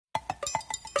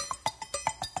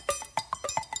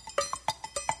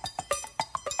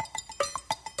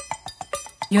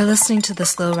You're listening to the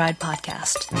Slow Ride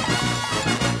Podcast.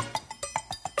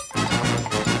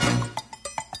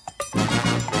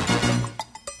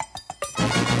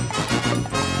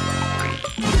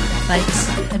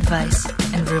 Bikes, advice,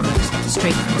 and rumors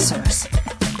straight from the source.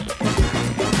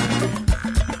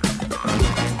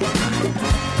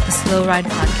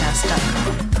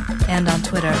 TheSlowRidePodcast.com and on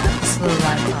Twitter at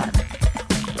SlowRidePod.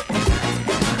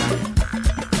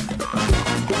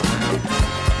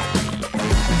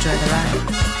 Enjoy the ride.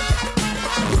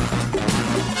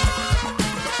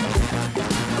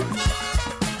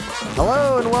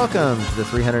 Hello and welcome to the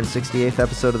 368th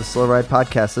episode of the Slow Ride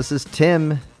Podcast. This is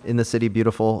Tim in the city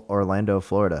beautiful Orlando,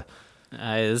 Florida.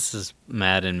 This is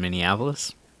Matt in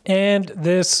Minneapolis. And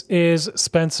this is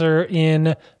Spencer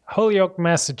in Holyoke,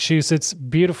 Massachusetts,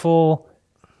 beautiful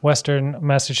Western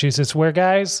Massachusetts, where,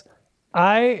 guys,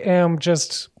 I am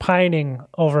just pining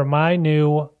over my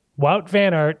new Wout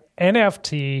Van Aert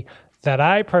NFT that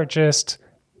I purchased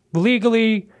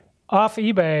legally off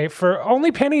eBay for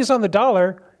only pennies on the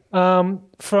dollar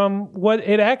from what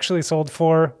it actually sold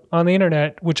for on the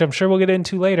internet, which I'm sure we'll get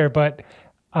into later. But,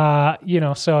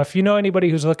 so if you know anybody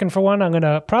who's looking for one, I'm going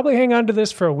to probably hang on to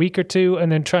this for a week or two and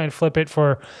then try and flip it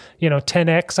for,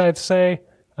 10X, I'd say.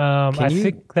 I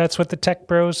think that's what the tech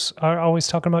bros are always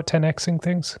talking about, 10Xing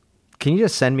things. Can you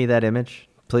just send me that image,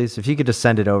 please? If you could just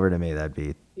send it over to me, that'd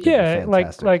be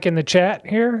fantastic. like in the chat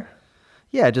here.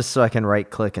 Yeah, just so I can right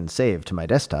click and save to my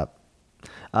desktop.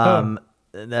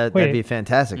 That'd be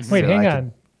fantastic. Wait, hang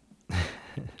on.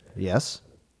 Yes.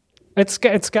 It's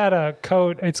got a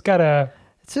code. It's got an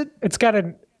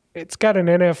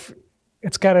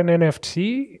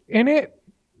NFT in it.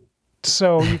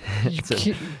 So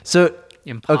so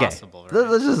impossible. Okay. Right?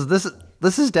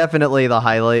 This is definitely the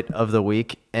highlight of the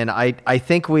week, and I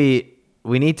think we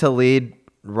need to lead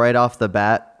right off the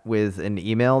bat with an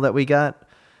email that we got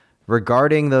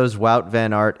regarding those Wout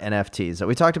Van Aert NFTs that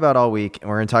we talked about all week, and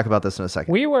we're going to talk about this in a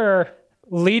second. We were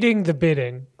leading the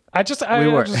bidding.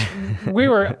 We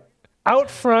were out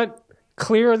front,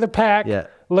 clear of the pack,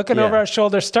 looking over our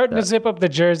shoulder, starting to zip up the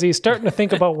jersey, starting to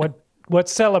think about what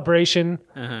celebration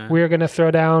we were going to throw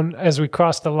down as we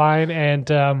crossed the line. And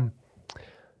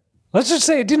let's just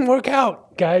say it didn't work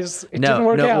out, guys. It didn't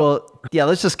work out. Well, yeah,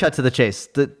 let's just cut to the chase.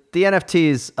 The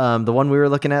NFTs, the one we were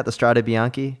looking at, the Strade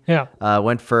Bianchi,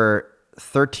 went for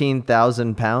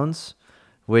 £13,000,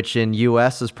 which in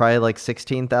US is probably like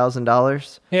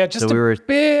 $16,000. Yeah, just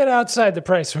bit outside the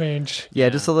price range. Yeah,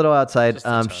 just a little outside.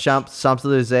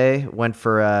 Champs-Élysées went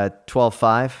for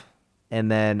 $12,500,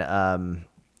 and then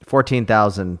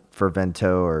 $14,000 for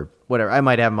Vento or whatever. I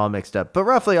might have them all mixed up, but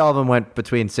roughly all of them went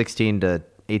between $16,000 to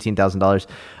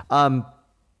 $18,000.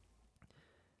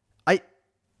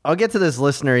 I'll get to this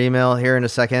listener email here in a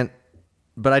second,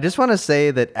 but I just want to say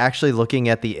that actually looking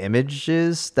at the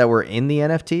images that were in the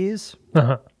NFTs,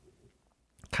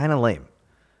 kind of lame.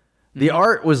 The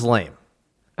art was lame.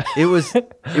 It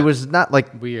was not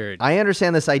like weird. I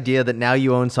understand this idea that now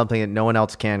you own something that no one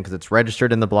else can because it's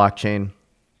registered in the blockchain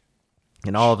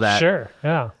and all of that. Sure,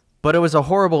 yeah. But it was a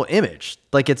horrible image.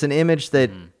 Like, it's an image that,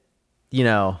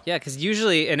 Yeah, because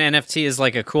usually an NFT is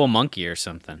like a cool monkey or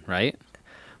something, right?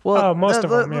 Well, most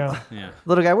of them, yeah.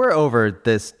 Little guy, we're over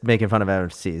this making fun of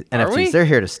NFTs. Are we? They're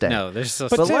here to stay. No, they're so.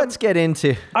 But Tim, let's get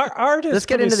into art. Let's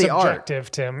get into the art,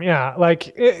 Tim. Yeah,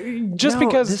 like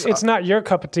because it's not your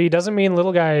cup of tea doesn't mean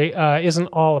Little Guy isn't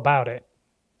all about it.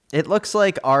 It looks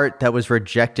like art that was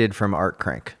rejected from Art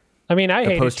Crank. I mean, I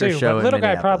hate it too, but Little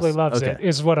Guy probably loves it.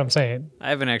 Is what I'm saying. I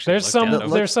haven't actually. There's some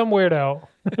weirdo.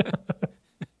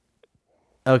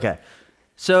 Okay,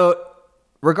 so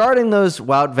regarding those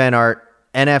Wout Van Aert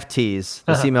NFTs,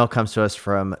 this email comes to us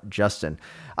from Justin.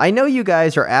 I know you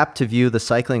guys are apt to view the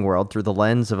cycling world through the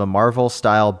lens of a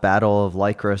Marvel-style battle of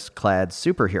lycra-clad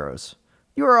superheroes.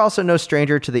 You are also no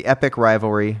stranger to the epic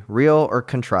rivalry, real or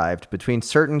contrived, between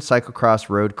certain cyclocross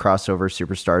road crossover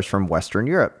superstars from Western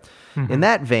Europe. In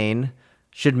that vein,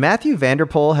 should Matthew van der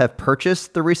Poel have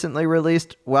purchased the recently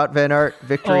released Wout Van Aert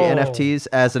Victory NFTs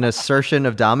as an assertion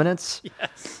of dominance?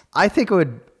 Yes. I think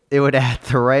it would add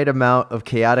the right amount of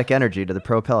chaotic energy to the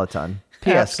pro peloton.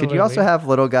 P.S. Absolutely. Could you also have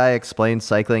Little Guy explain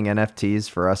cycling NFTs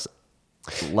for us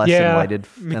less enlightened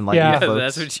folks?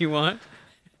 That's what you want?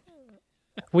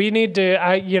 We need to,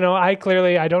 I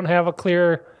don't have a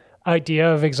clear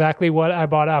idea of exactly what I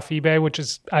bought off eBay, which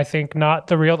is, I think, not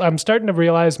the real. I'm starting to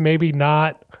realize maybe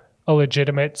not a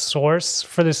legitimate source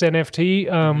for this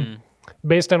NFT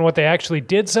based on what they actually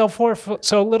did sell for.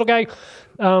 So, Little Guy,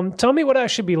 tell me what I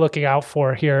should be looking out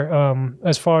for here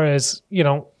as far as,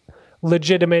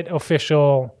 legitimate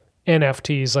official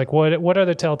NFTs? Like what are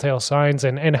the telltale signs,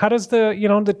 and how does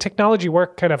the technology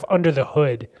work kind of under the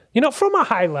hood? From a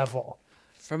high level.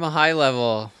 From a high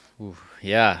level,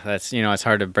 yeah, that's it's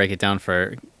hard to break it down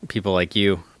for people like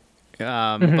you,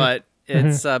 but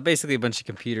it's basically a bunch of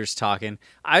computers talking.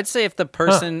 I'd say if the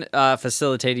person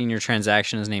facilitating your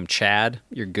transaction is named Chad,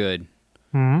 you're good.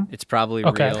 Mm-hmm. It's probably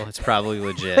real. It's probably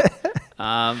legit.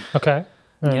 Okay.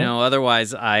 Right.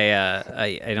 Otherwise,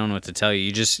 I don't know what to tell you.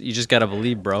 You just gotta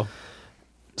believe, bro.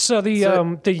 So the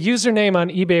username on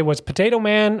eBay was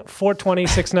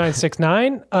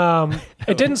PotatoMan4206969.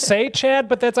 It didn't say Chad,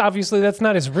 but that's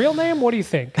not his real name. What do you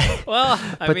think? Well,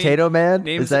 Potato Man,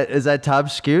 is that Tom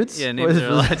Scoots? Yeah, names are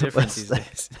a lot different these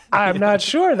days. I'm not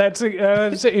sure. That's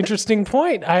an interesting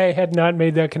point. I had not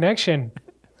made that connection.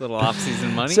 Little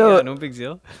off-season money, no big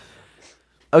deal.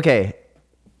 Okay,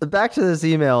 back to this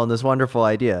email and this wonderful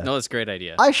idea. No, it's a great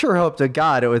idea. I sure hope to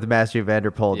God it was Matthew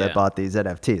Vanderpool that bought these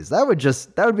NFTs. That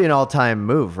would be an all-time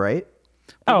move, right?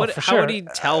 For how sure. would he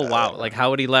tell Wout? Like,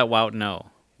 how would he let Wout know?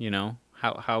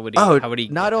 How would he? Oh, how would he?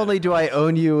 Not only do I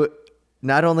own you,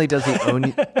 not only does he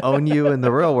own you in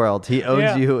the real world, he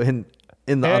owns you on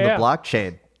the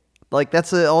blockchain. Like, that's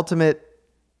the ultimate.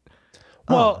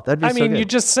 Well, that'd be so good. you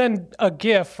just send a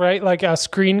GIF, right? Like a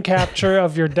screen capture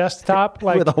of your desktop,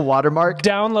 like with a watermark,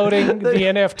 downloading the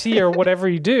NFT or whatever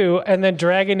you do, and then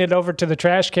dragging it over to the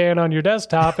trash can on your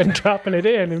desktop and dropping it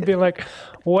in and being like,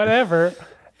 whatever.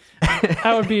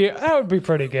 That would be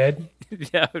pretty good.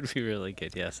 That would be really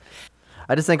good. Yes.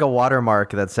 I just think a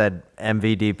watermark that said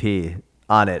MVDP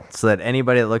on it, so that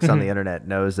anybody that looks on the internet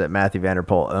knows that Matthew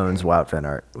Vanderpool owns Wout Van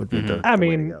Aert would be the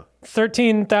way to go.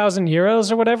 13,000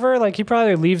 euros or whatever, like he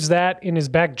probably leaves that in his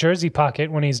back jersey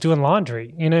pocket when he's doing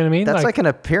laundry. You know what I mean? That's like an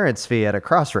appearance fee at a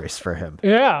cross race for him.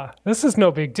 Yeah, this is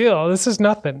no big deal. This is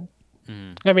nothing.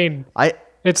 I mean,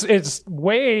 it's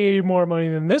way more money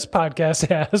than this podcast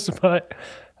has, but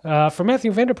for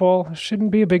Matthew Vanderpool, it shouldn't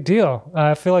be a big deal.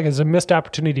 I feel like it's a missed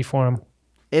opportunity for him.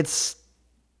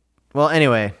 Well,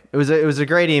 anyway, it was a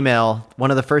great email.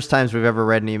 One of the first times we've ever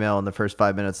read an email in the first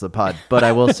 5 minutes of the pod. But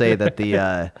I will say that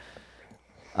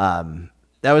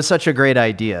that was such a great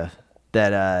idea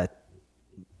that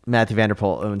Matthew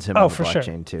Vanderpool owns him on the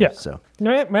blockchain too. Yeah. So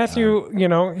Matthew,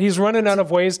 he's running out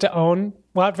of ways to own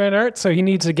Wout Van Aert, so he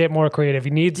needs to get more creative. He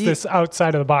needs this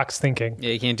outside of the box thinking.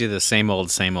 Yeah, you can't do the same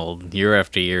old year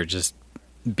after year, just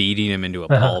beating him into a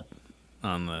pulp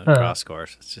on the cross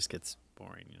course. It just gets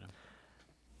boring,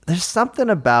 There's something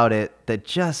about it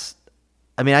that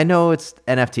I know it's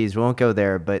NFTs, we won't go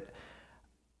there, but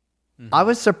I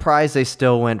was surprised they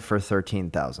still went for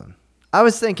 $13,000. I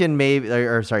was thinking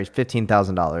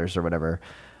 $15,000 or whatever.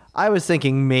 I was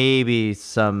thinking maybe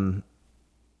some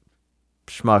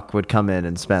schmuck would come in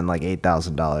and spend like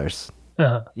 $8,000.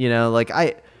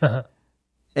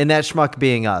 And that schmuck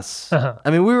being us. I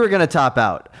mean, we were going to top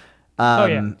out.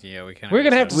 We're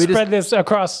gonna have to spread this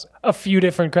across a few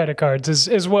different credit cards.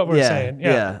 Is what we're saying.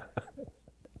 Yeah.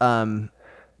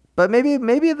 But maybe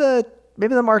the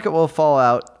market will fall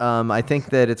out. I think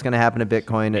that it's going to happen to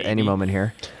Bitcoin at any moment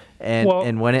here,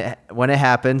 and when it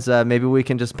happens, maybe we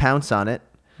can just pounce on it.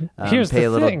 Here's the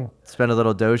thing: spend a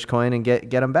little Dogecoin and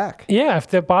get them back. Yeah, if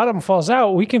the bottom falls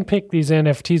out, we can pick these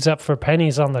NFTs up for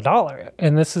pennies on the dollar,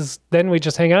 and then we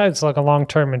just hang out. It's like a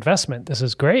long-term investment. This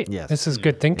is great. Yes. This is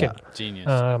good thinking.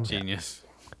 Yeah. Genius.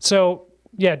 So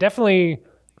yeah, definitely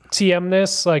TM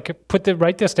this. Like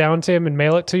write this down, Tim, and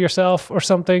mail it to yourself or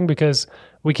something, because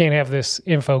we can't have this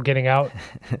info getting out.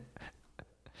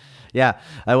 Yeah,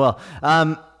 I will.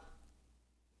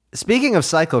 Speaking of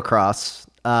cyclocross.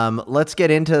 Let's get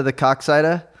into the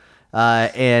Coxida.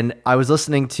 And I was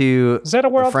listening to Is that a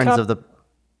World Friends Cup? of the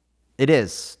It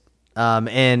is.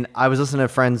 And I was listening to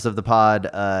Friends of the Pod,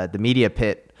 the Media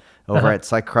Pit over at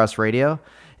Cyclocross Radio.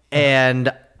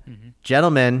 And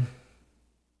gentlemen,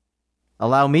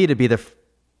 allow me to be the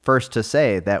first to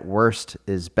say that worst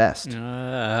is best. With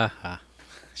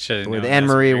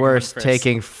Anne-Marie Worst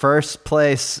taking first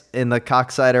place in the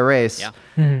Coxida race,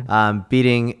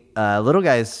 beating little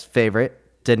guy's favorite,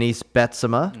 Denise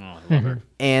Betsema,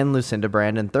 and Lucinda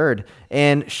Brandon third.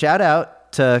 And shout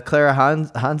out to Clara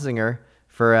Hansinger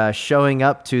for showing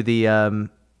up to the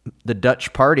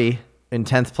Dutch party in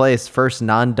 10th place. First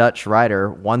non-Dutch rider.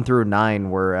 1 through 9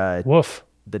 were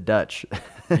the Dutch.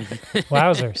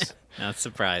 Wowzers. Not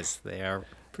surprised. They are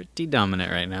pretty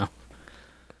dominant right now.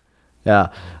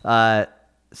 Yeah.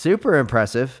 Super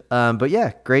impressive. But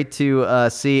yeah, great to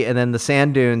see. And then the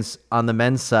sand dunes on the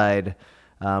men's side,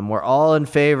 we're all in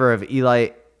favor of Eli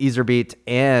Iserbyt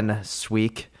and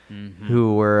Sweek,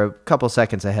 who were a couple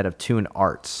seconds ahead of Toon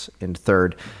Arts in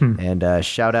third. And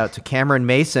shout out to Cameron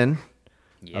Mason,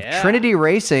 of Yeah. Trinity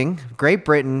Racing, Great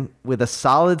Britain, with a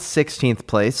solid 16th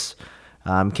place.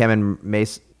 Cameron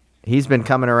Mason, he's been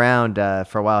coming around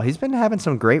for a while. He's been having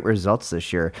some great results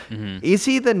this year. Is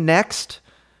he the next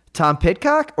Tom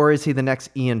Pidcock, or is he the next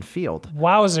Ian Field?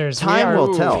 Wowzers. Time we are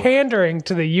will tell. pandering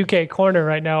to the UK corner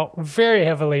right now very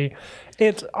heavily.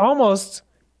 It's almost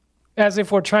as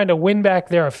if we're trying to win back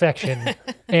their affection.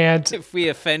 And If we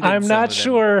offended I'm some not of them,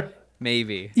 sure.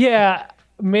 maybe. Yeah,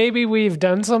 maybe we've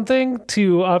done something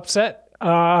to upset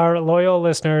our loyal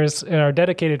listeners and our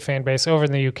dedicated fan base over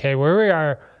in the UK, where we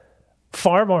are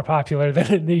far more popular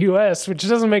than in the US, which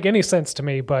doesn't make any sense to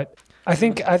me. But I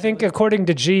think according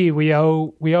to G, we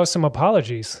owe some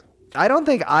apologies. I don't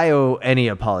think I owe any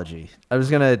apology. I was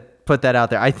going to put that out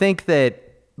there. I think that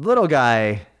little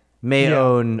guy may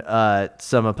own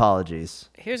some apologies.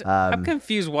 I'm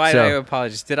confused. Why so- did I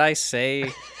apologize? Did I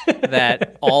say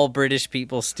that all British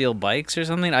people steal bikes or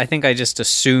something? I think I just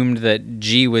assumed that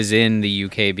G was in the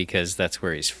UK because that's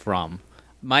where he's from.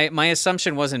 My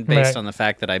assumption wasn't based Right. on the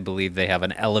fact that I believe they have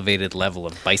an elevated level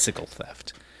of bicycle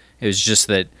theft. It was just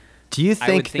that Do you I would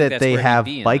think think that that's they where he'd have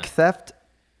be in bike that. theft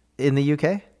in the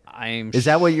UK? Is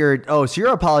that what you're... Oh, so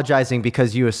you're apologizing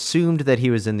because you assumed that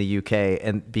he was in the UK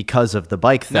and because of the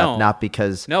bike theft, No. not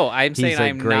because... No, I'm he's saying a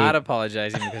I'm great- not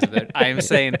apologizing because of that. I'm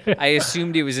saying I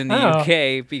assumed he was in the Oh.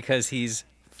 UK because he's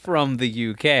from the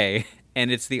UK and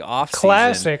it's the off season.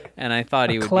 Classic. And I thought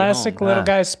he would Classic be home. little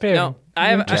guy spin. No,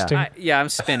 Interesting. I'm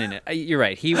spinning it. You're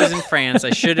right. He was in France.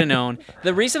 I should have known.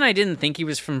 The reason I didn't think he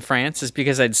was from France is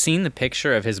because I'd seen the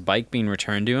picture of his bike being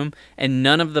returned to him, and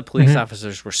none of the police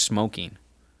officers were smoking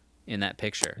in that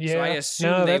picture. So I Yeah.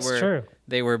 assumed No, they that's were true.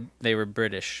 they were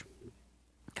British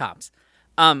cops.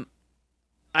 I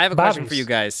have a question for Bobbies. you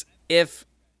guys. If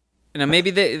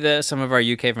maybe some of our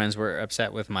UK friends were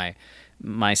upset with my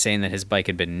saying that his bike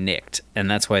had been nicked, and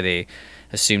that's why they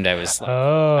assumed I was.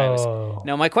 Oh.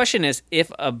 Now my question is,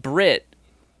 if a Brit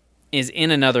is in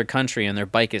another country and their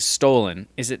bike is stolen,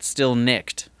 is it still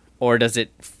nicked, or does it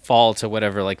fall to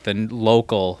whatever like the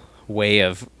local way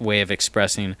of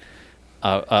expressing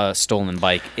a stolen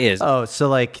bike is? Oh, so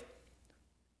like...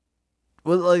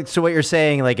 Well, like, so what you're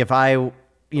saying, like if a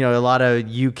lot of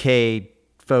UK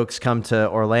folks come to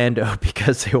Orlando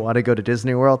because they want to go to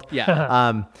Disney World.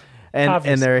 Yeah. And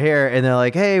Obviously. they're here and they're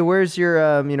like, hey, where's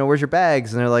your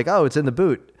bags? And they're like, oh, it's in the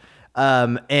boot.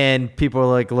 And people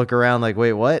like look around like,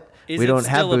 wait, what? Is We it don't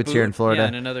have still a boots here in boot? Florida. Yeah,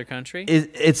 in another country.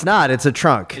 It's not. It's a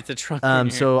trunk. It's a trunk in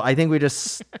here. So I think we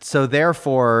just. So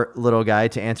therefore, little guy,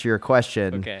 to answer your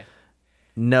question, Okay.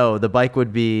 no, the bike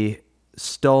would be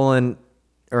stolen,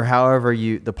 or however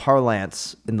the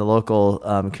parlance in the local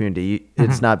community.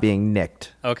 It's not being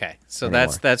nicked. Okay, so Anymore.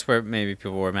 that's where maybe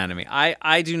people were mad at me.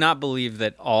 I do not believe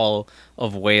that all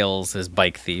of Wales is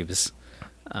bike thieves.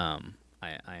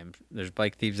 I am. There's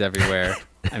bike thieves everywhere.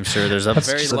 I'm sure there's a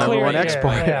very just the low number one rate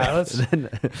export. Yeah, let's, in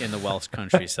the Welsh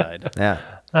countryside. Yeah.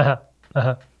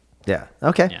 Uh-huh. Yeah.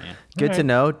 Okay. Yeah. Good to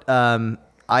know.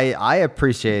 I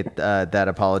appreciate that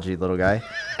apology, little guy.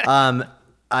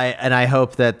 I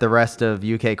hope that the rest of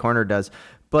UK Corner does.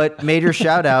 But major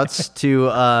shout outs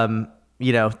to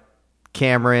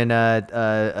Cameron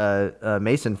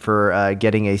Mason for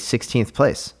getting a 16th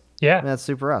place. yeah. That's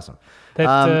super awesome.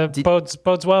 That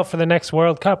bodes well for the next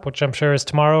World Cup, which I'm sure is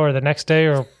tomorrow or the next day.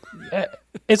 Or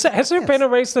has there been a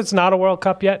race that's not a World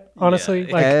Cup yet? Honestly,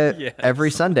 Yes.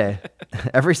 Every Sunday,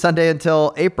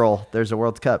 until April, there's a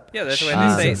World Cup. Yeah, that's why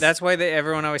they say. Jesus. That's why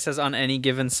everyone always says on any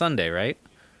given Sunday, right?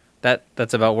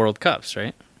 That's about World Cups,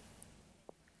 right?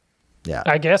 Yeah.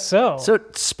 I guess so. So,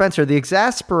 Spencer, the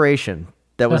exasperation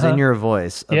that was in your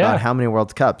voice about Yeah. how many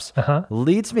World Cups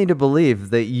leads me to believe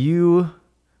that you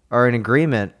are in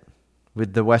agreement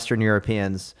with the Western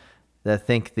Europeans that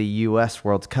think the U.S.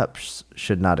 World Cups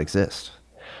should not exist.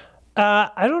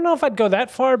 I don't know if I'd go that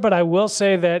far, but I will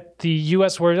say that the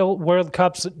U.S. World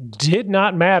Cups did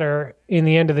not matter in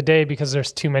the end of the day because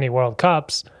there's too many World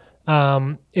Cups.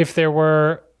 If there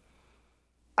were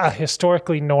a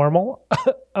historically normal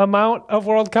amount of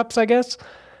World Cups, I guess,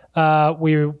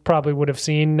 we probably would have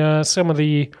seen some of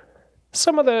the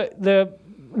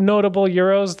notable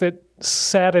Euros that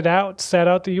sat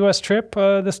out the U.S. trip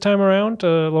this time around.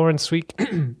 Lawrence Sweek,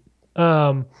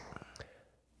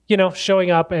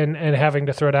 showing up and having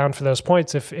to throw down for those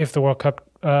points if the World Cup,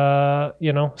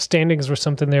 standings were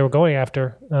something they were going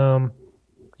after. I'm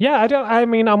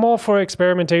all for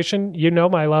experimentation.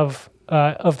 My love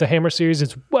of the Hammer series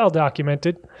is well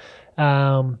documented.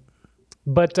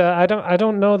 But I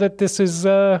don't know that this is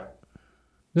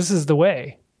the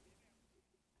way.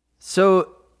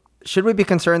 So, should we be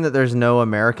concerned that there's no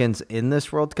Americans in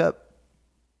this World Cup?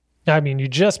 I mean, you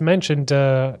just mentioned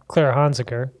Clara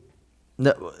Honziker.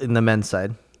 No, in the men's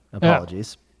side.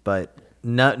 Apologies. But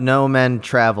no men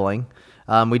traveling.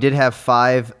 We did have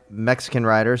 5 Mexican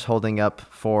riders holding up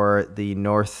for the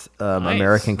North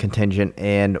American contingent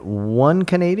and 1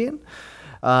 Canadian.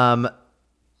 What's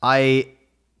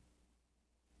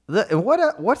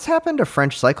happened to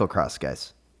French cyclocross,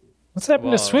 guys? What's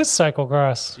happened to Swiss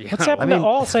cyclocross? Yeah. What's happened to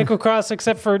all cyclocross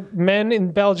except for men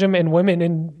in Belgium and women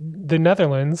in the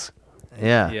Netherlands?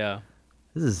 Yeah. Yeah.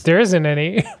 There isn't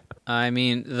any. I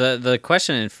mean, the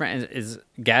question in France is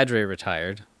Gadre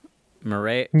retired,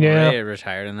 Murray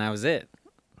retired, and that was it.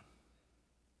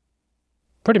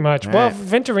 Pretty much. All Well, right.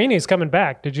 Venturini's coming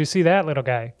back. Did you see that little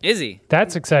guy? Is he?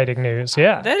 That's exciting news.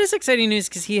 Yeah. That is exciting news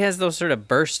because he has those sort of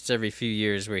bursts every few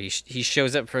years where he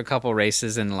shows up for a couple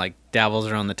races and like dabbles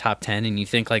around the top 10, and you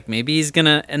think like maybe he's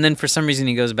gonna, and then for some reason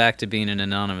he goes back to being an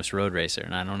anonymous road racer,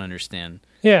 and I don't understand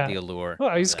the allure.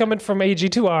 Well, he's coming from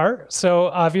AG2R, so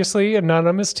obviously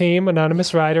anonymous team,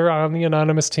 anonymous rider on the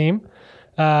anonymous team.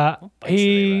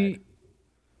 He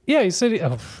said,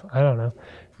 I don't know.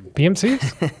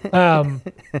 BMCs?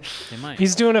 They might.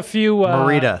 He's doing a few...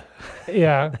 Merida.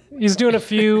 Yeah. He's doing a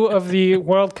few of the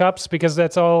World Cups because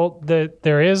that's all that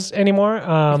there is anymore.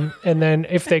 And then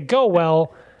if they go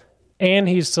well and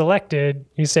he's selected,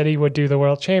 he said he would do the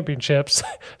World Championships.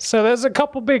 So there's a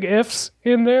couple big ifs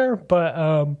in there, but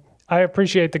I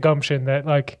appreciate the gumption that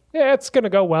like, yeah, it's going to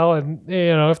go well. And,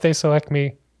 if they select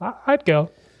me, I'd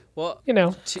go. Well,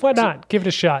 why not? Give it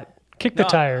a shot. Kick the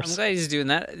tires. I'm glad he's doing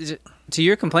that. To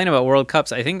your complaint about World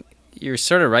Cups, I think you're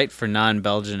sort of right for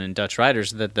non-Belgian and Dutch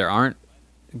riders that there aren't,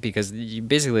 because you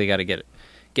basically got to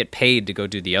get paid to go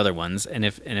do the other ones. And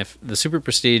if the Super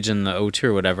Prestige and the O2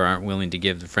 or whatever aren't willing to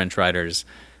give the French riders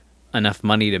enough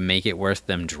money to make it worth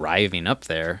them driving up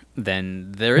there,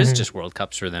 then there is just World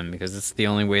Cups for them, because it's the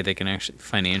only way they can actually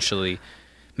financially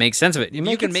make sense of it. You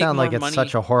make it sound like it's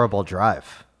such a horrible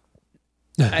drive.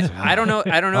 I don't know.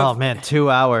 Oh man,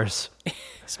 2 hours.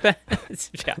 Yeah.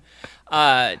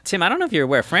 Tim, I don't know if you're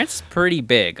aware, France is pretty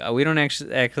big. We don't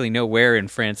actually know where in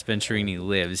France Venturini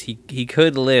lives. He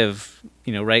could live,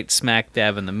 right smack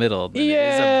dab in the middle, but it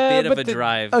is a bit of a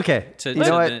drive. Okay, to you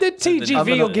know what? The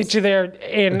TGV will get you there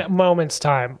in a moment's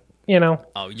time.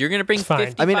 Oh, you're gonna bring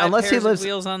 55 unless he pairs lives of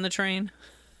wheels on the train?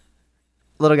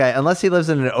 Little guy, unless he lives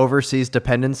in an overseas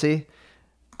dependency,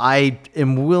 I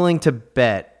am willing to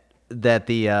bet that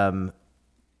the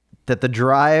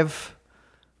drive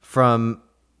from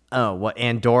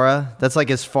Andorra, that's like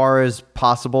as far as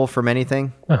possible from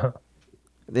anything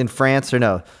in France, or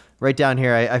no, right down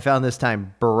here. I found this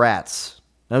time Barats.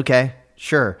 Okay,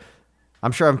 sure.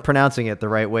 I'm sure I'm pronouncing it the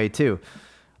right way too.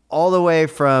 All the way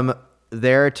from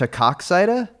there to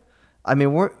Coxida. I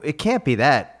mean, it can't be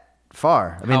that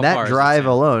far. I mean, How that far is drive it,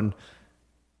 Tim? alone.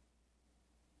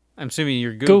 I'm assuming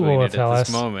you're Google Googling will it tell at this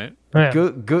us. moment. Yeah.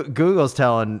 Google's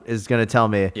is going to tell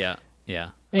me. Yeah.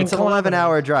 It's an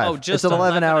 11-hour drive. Oh, just it's an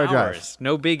 11-hour drive. hours.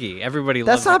 No biggie. Everybody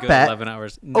That's loves a not good bad. 11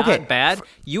 hours. Not Okay. bad.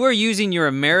 You are using your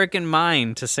American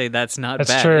mind to say that's not That's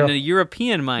bad. true. In a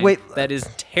European mind, Wait. that is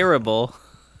terrible.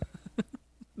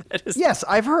 Yes,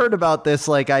 I've heard about this.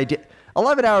 11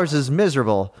 hours is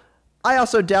miserable. I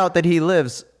also doubt that he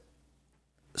lives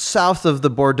south of the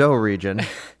Bordeaux region.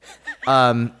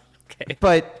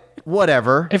 But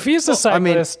whatever. If he's a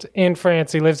cyclist in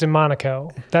France, he lives in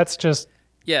Monaco. That's just,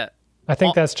 Yeah. I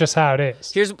think that's just how it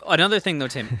is. Here's another thing, though,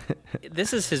 Tim.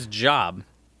 This is his job.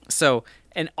 So,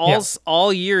 and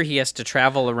all year he has to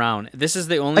travel around. This is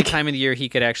the only time of the year he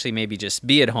could actually maybe just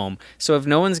be at home. So if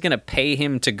no one's going to pay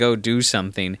him to go do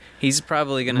something, he's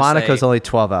probably going to say... Monaco's only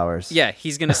 12 hours. Yeah,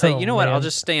 he's going to say, you know what, man. I'll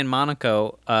just stay in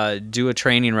Monaco, do a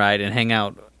training ride, and hang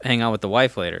out with the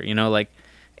wife later.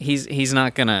 He's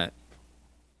not going to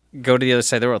go to the other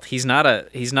side of the world. He's not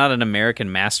an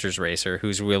American masters racer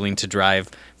who's willing to drive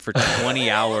for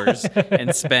 20 hours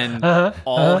and spend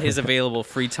all his available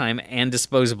free time and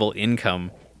disposable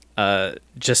income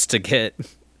just to get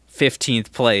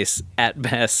 15th place at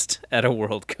best at a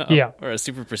World Cup or a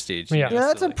Super Prestige. Yeah.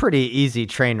 That's a pretty easy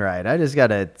train ride. I just got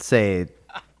to say,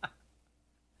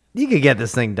 you could get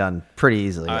this thing done pretty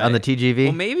easily on the TGV.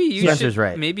 Well, maybe you Spencer's should.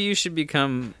 right. Maybe you should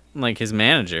become like his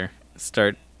manager.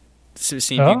 Start see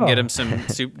if you can get him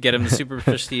the Super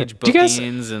Prestige you guys-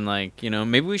 bookings, and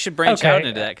maybe we should branch out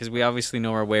into that, because we obviously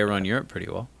know our way around Europe pretty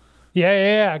well.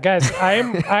 Yeah, guys.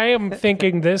 I am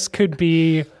thinking this could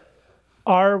be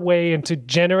our way into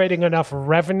generating enough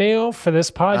revenue for this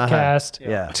podcast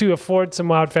Yeah. to afford some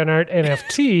Wild Fan Art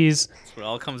NFTs. That's what it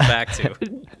all comes back to.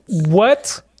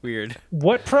 What Weird.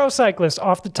 pro cyclist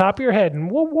off the top of your head,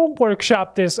 and we'll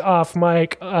workshop this off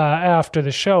mic after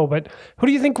the show, but who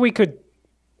do you think we could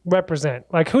represent?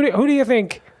 Like, who do you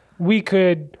think we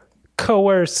could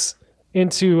coerce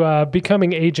into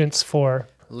becoming agents for?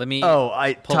 Let me.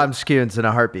 Tom Skewins in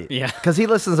a heartbeat. Yeah. Because he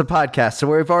listens to podcasts, so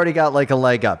we've already got like a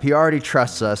leg up. He already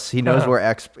trusts us. He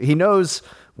knows he knows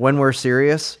when we're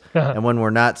serious and when we're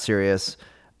not serious.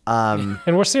 And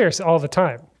we're serious all the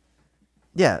time.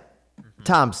 Yeah.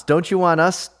 Toms, don't you want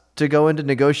us to go into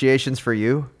negotiations for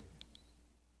you?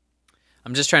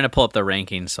 I'm just trying to pull up the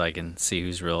rankings so I can see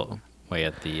who's real way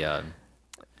at the.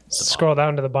 Scroll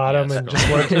down to the bottom and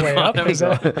just work your way up.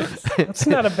 That's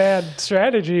not a bad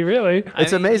strategy, really.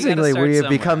 It's amazingly we have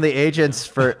become the agents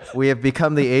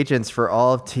for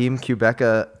all of Team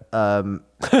Quebeca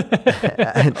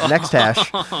next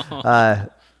hash.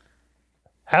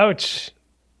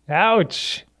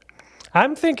 Ouch.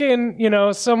 I'm thinking,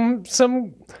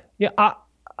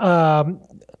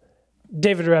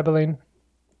 David Rebelling,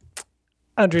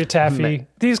 Andrea Taffy,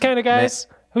 these kind of guys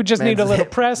who just need a little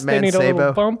press. They need a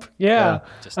little bump. Yeah.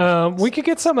 We could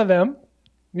get some of them,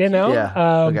 Yeah.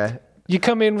 Okay. You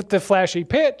come in with the flashy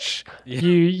pitch. Yeah.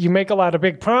 You make a lot of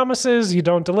big promises. You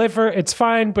don't deliver. It's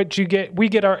fine, but we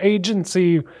get our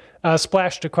agency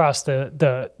splashed across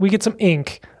we get some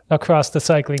ink across the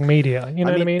cycling media. You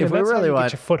know what I mean? If we really want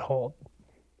get your foothold.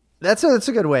 That's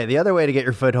a good way. The other way to get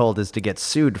your foothold is to get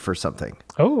sued for something.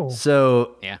 Oh.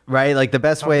 So, right? Like the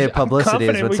best way of publicity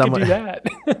is when someone... could do that.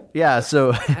 Yeah,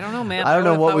 so... I don't know, man. I don't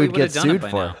know what we'd get sued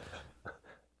for.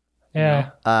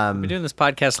 Now. Yeah. We've been doing this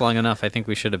podcast long enough. I think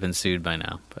we should have been sued by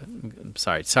now. But I'm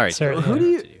sorry. Who do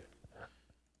you...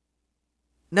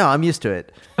 No, I'm used to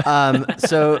it.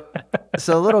 So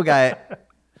little guy,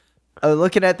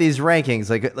 looking at these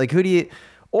rankings, like who do you...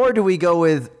 Or do we go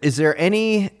with... Is there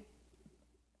any...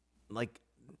 Like,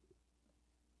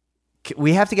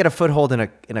 we have to get a foothold in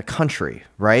a country,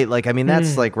 right? Like, I mean,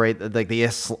 that's like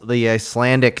the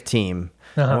Icelandic team.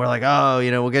 And we're like,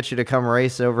 we'll get you to come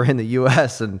race over in the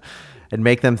U.S. and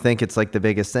make them think it's like the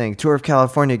biggest thing. Tour of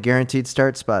California, guaranteed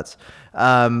start spots.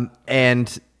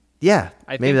 And yeah,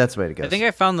 maybe that's the way to go. I think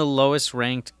I found the lowest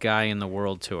ranked guy in the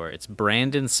World Tour. It's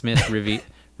Brandon Smith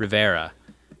Rivera,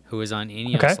 who was on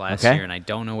Ineos last year, and I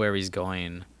don't know where he's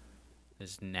going. He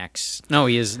is next well,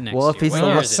 if he's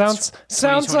year.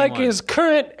 Sounds like his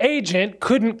current agent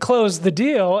couldn't close the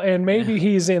deal, and maybe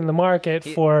he's in the market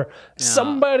for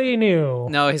somebody new.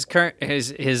 No, his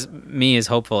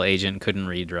hopeful agent couldn't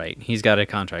read right. He's got a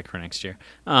contract for next year.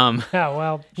 Never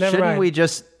Shouldn't mind. we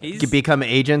just become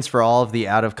agents for all of the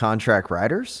out of contract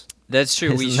riders? That's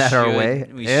true. Isn't that our way?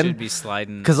 We should be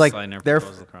sliding our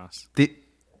proposal across.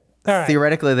 Right.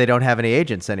 Theoretically, they don't have any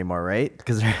agents anymore, right?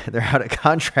 Because they're out of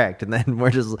contract, and then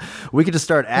we could just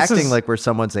start acting like we're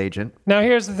someone's agent. Now,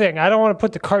 here's the thing: I don't want to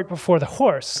put the cart before the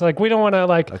horse. Like, we don't want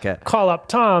to call up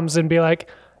Tom's and be like,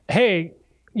 "Hey,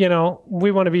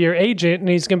 we want to be your agent," and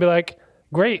he's gonna be like,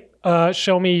 "Great,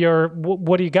 show me your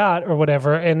what do you got or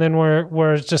whatever," and then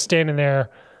we're just standing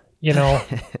there, with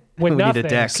we nothing. need a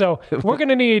deck. So we're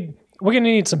gonna need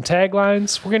some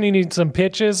taglines. We're going to need some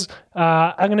pitches.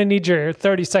 I'm going to need your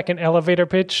 30-second elevator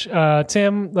pitch,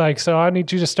 Tim. So I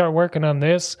need you to start working on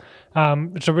this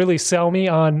to really sell me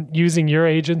on using your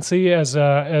agency as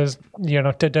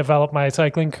to develop my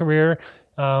cycling career.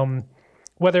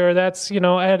 Whether that's,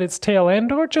 at its tail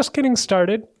end or just getting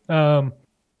started. I'm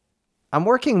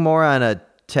working more on a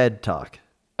TED Talk.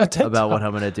 About what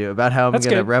I'm going to do, about how I'm going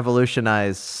to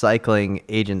revolutionize cycling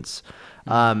agents.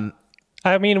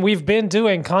 I mean, we've been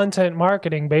doing content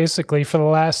marketing basically for the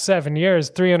last 7 years,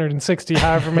 360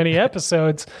 however many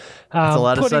episodes. That's a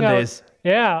lot of Sundays.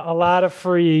 A lot of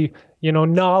free,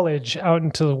 knowledge out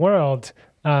into the world.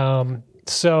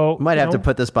 So we might have to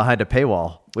put this behind a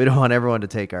paywall. We don't want everyone to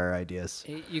take our ideas.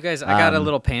 You guys, I got a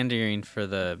little pandering for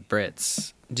the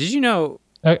Brits. Did you know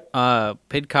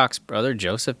Pidcock's brother,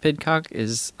 Joseph Pidcock,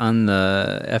 is on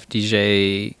the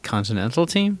FDJ Continental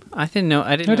team? I didn't know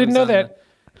that.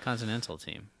 Continental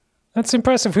team. That's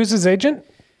impressive. Who's his agent?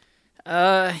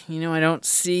 I don't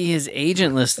see his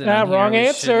agent listed. Wrong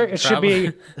answer. It should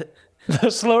be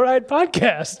the Slow Ride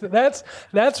Podcast.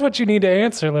 That's what you need to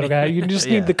answer, little guy. You just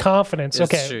need the confidence.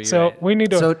 It's true, so right. We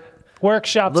need to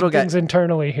workshop some things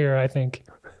internally here, I think.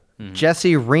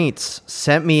 Jesse Reentz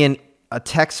sent me a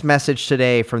text message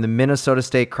today from the Minnesota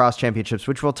State Cross Championships,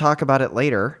 which we'll talk about it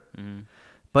later.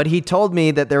 But he told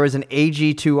me that there was an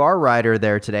AG2R rider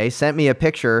there today, sent me a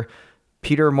picture,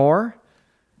 Peter Moore,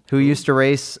 who used to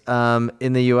race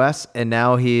in the U.S., and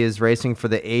now he is racing for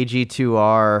the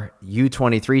AG2R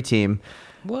U23 team.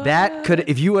 What? That could,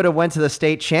 if you would have went to the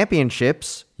state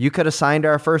championships, you could have signed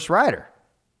our first rider.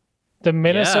 The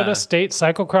Minnesota State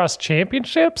Cyclocross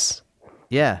Championships?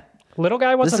 Yeah. Little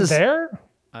guy wasn't there?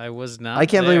 I was not I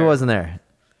can't believe he wasn't there.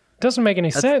 Doesn't make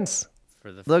any sense.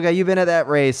 For the Look, you've been at that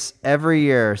race every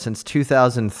year since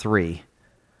 2003.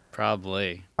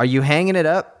 probably. Are you hanging it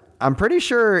up? I'm pretty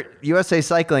sure USA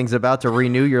Cycling's about to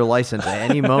renew your license at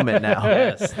any moment now.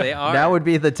 Yes, they are. Now would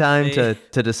be the time They-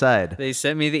 to decide. They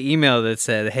sent me the email that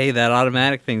said, "Hey, that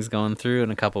automatic thing's going through in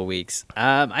a couple weeks."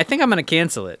 I think I'm going to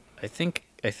cancel it. I think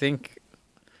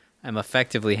I'm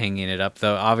effectively hanging it up,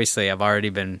 though. Obviously,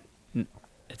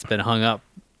 it's been hung up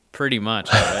pretty much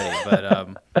already.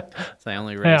 But so I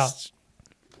only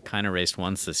kind of raced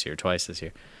twice this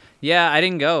year. Yeah, I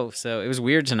didn't go, so it was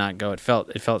weird to not go. It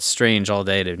felt strange all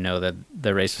day to know that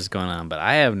the race was going on, but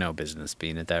I have no business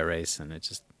being at that race, and it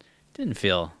just didn't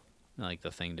feel like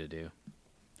the thing to do.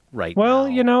 Right. Well,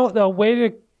 now. the way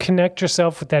to connect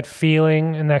yourself with that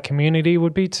feeling and that community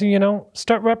would be to,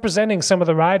 start representing some of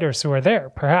the riders who are there,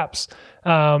 perhaps.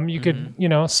 You could,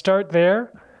 start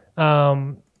there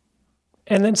and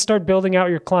then start building out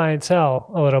your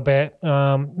clientele a little bit.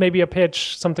 Maybe a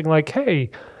pitch, something like, hey,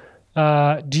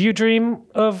 do you dream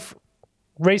of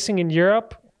racing in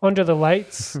Europe under the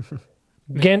lights?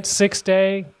 Ghent 6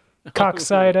 Day,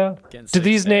 Coxida. Ghent Do 6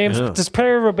 these Day. names, Yeah. does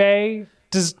Paris-Roubaix,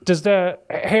 does the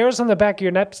hairs on the back of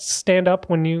your neck stand up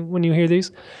when you hear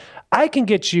these? I can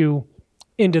get you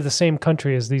into the same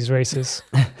country as these races.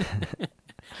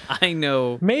 I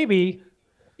know. Maybe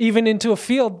even into a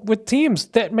field with teams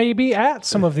that may be at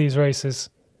some of these races.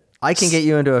 I can get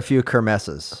you into a few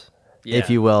kermesses, if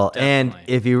Yeah, you will. And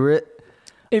definitely. if you...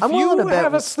 If I'm willing you to bet-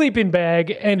 have a sleeping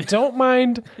bag and don't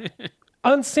mind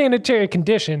unsanitary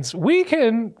conditions, we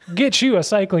can get you a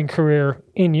cycling career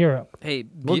in Europe. Hey,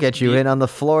 We'll get you in on the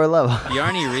floor level.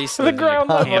 Bjarne Reese The lived in a ground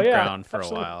level, yeah, campground for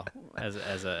absolutely. a while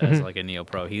as like a neo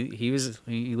pro. He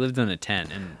lived in a tent,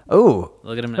 and Oh,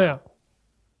 look at him now. Yeah.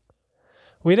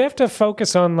 We'd have to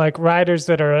focus on like riders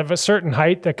that are of a certain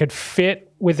height that could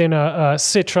fit within a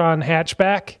Citroen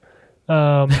hatchback.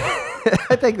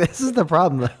 I think this is the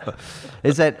problem, though,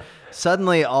 is that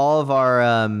suddenly all of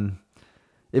our...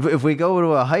 if we go to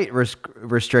a height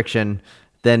restriction,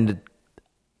 then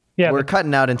Yeah, we're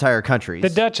cutting out entire countries. the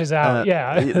Dutch is out.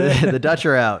 Yeah. the Dutch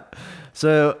are out.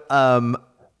 So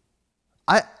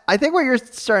I think what you're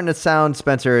starting to sound,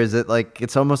 Spencer, is that like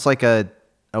it's almost like a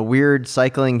weird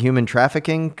cycling human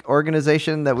trafficking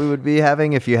organization that we would be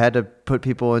having if you had to put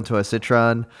people into a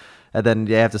Citroen and then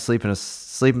you have to sleep in a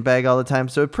sleeping bag all the time.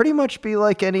 So it'd pretty much be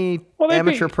like any Well, they'd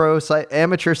amateur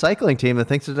amateur cycling team that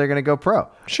thinks that they're going to go pro.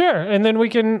 Sure, and then we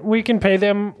can pay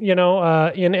them, in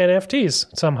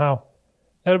NFTs somehow.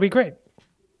 That'll be great.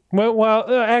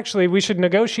 Well, actually, we should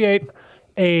negotiate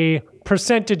a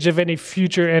percentage of any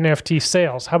future NFT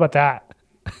sales. How about that?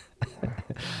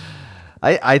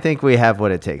 I think we have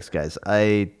what it takes, guys.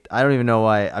 I don't even know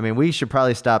why. I mean, we should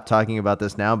probably stop talking about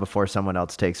this now before someone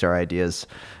else takes our ideas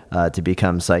to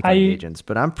become cycling agents.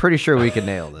 But I'm pretty sure we can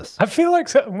nail this. I feel like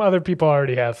some other people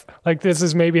already have. Like this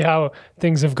is maybe how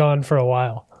things have gone for a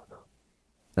while.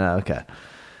 Oh, okay.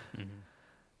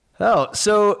 Oh,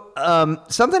 so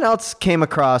something else came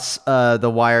across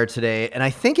the wire today, and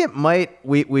I think it might.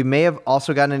 We may have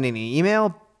also gotten an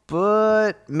email,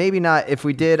 but maybe not. If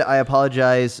we did, I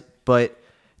apologize. But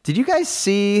did you guys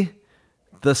see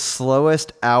the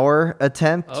slowest hour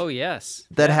attempt? Oh yes,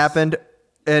 that Yes. happened?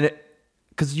 And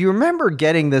because you remember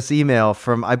getting this email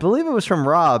from, I believe it was from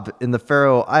Rob in the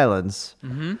Faroe Islands,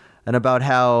 and about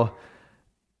how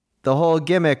the whole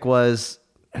gimmick was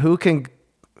who can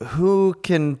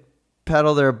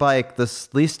pedal their bike the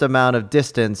least amount of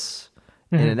distance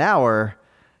in an hour,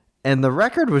 and the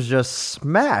record was just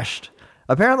smashed.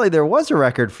 Apparently, there was a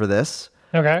record for this,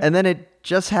 Okay. and then it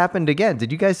just happened again.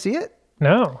 Did you guys see it?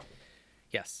 No.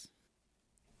 Yes.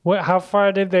 What? How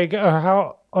far did they go? Or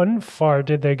how unfar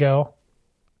did they go?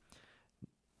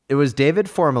 It was David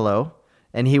Formolo,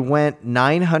 and he went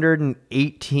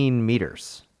 918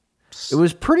 meters. It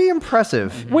was pretty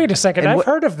impressive. Wait a second. And I've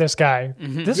heard of this guy.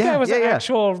 This Yeah, guy was yeah, an yeah.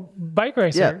 actual bike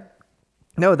racer.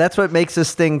 No, that's what makes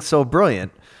this thing so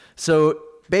brilliant. So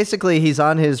basically, he's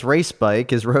on his race bike,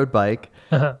 his road bike,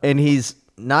 and he's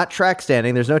not track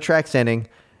standing. There's no track standing.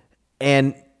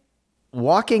 And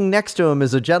walking next to him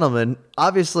is a gentleman.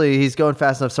 Obviously, he's going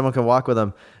fast enough someone can walk with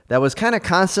him. That was kind of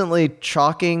constantly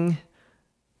chalking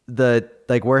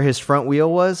where his front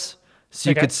wheel was. So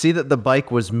you Okay. could see that the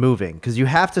bike was moving, because you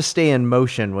have to stay in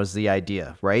motion was the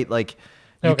idea, right? Like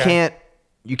you Okay.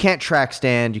 can't track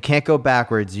stand, you can't go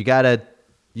backwards. You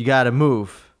gotta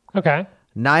move. Okay.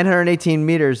 918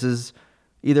 meters is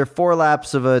either 4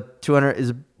 laps of a 200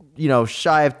 is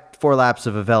shy of 4 laps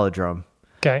of a velodrome.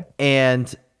 Okay.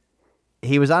 And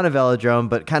he was on a velodrome,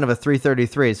 but kind of a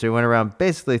 333, so he went around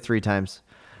basically 3 times.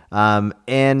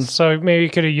 And So maybe you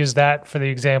could have used that for the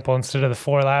example instead of the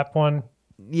 4-lap one.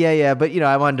 yeah, but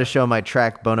I wanted to show my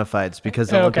track bona fides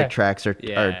because Olympic tracks are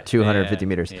 250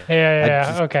 meters.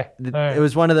 Yeah. Okay. It All right.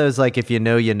 was one of those like if you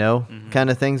know, you know kind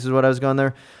of things is what I was going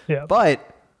there. Yeah. But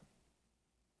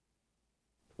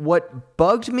what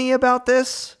bugged me about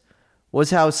this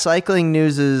was how Cycling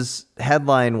News's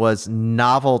headline was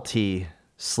novelty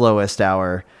slowest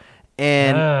hour.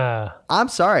 And I'm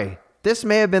sorry, this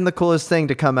may have been the coolest thing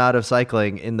to come out of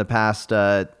cycling in the past,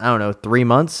 3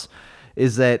 months,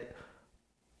 is that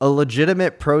a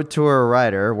legitimate Pro Tour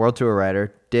rider, World Tour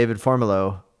rider, David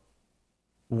Formulo,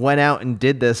 went out and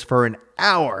did this for an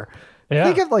hour. Yeah.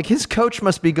 Think of like his coach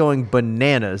must be going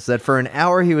bananas that for an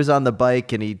hour he was on the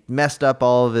bike and he messed up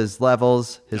all of his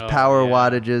levels, his power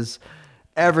wattages,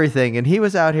 everything. And he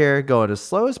was out here going as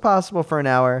slow as possible for an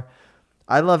hour.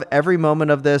 I love every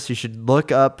moment of this. You should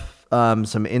look up some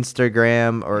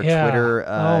Instagram or Twitter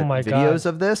videos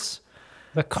of this.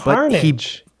 The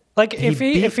carnage.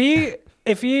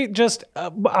 If he just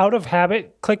out of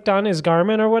habit clicked on his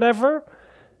Garmin or whatever,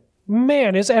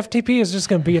 man, his FTP is just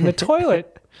going to be in the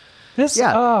toilet.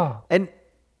 And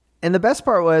the best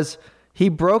part was he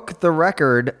broke the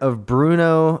record of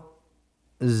Bruno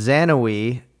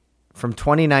Zanoui from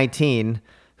 2019,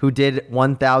 who did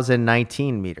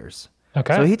 1,019 meters.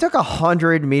 Okay. So he took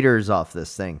 100 meters off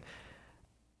this thing.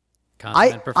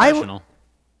 Consummate professional.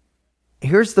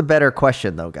 Here's the better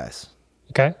question, though, guys.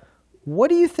 Okay. What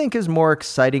do you think is more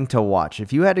exciting to watch?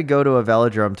 If you had to go to a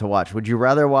velodrome to watch, would you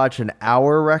rather watch an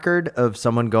hour record of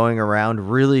someone going around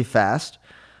really fast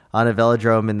on a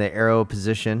velodrome in the aero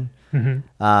position,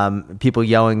 people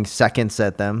yelling seconds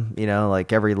at them,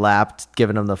 like every lap,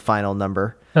 giving them the final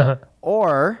number?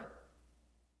 Or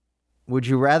would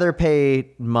you rather pay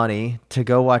money to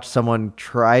go watch someone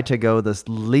try to go the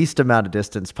least amount of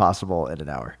distance possible in an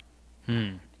hour?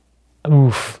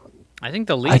 Oof. I think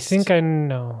the least. I think I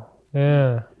know.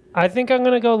 Yeah. I think I'm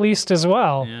going to go least as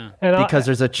well. Yeah. Because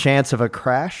there's a chance of a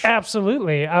crash?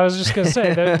 Absolutely. I was just going to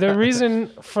say, the reason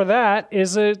for that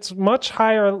is it's much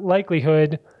higher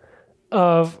likelihood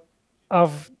of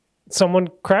someone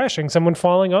crashing, someone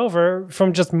falling over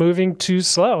from just moving too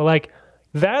slow. Like,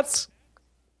 the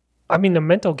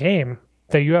mental game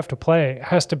that you have to play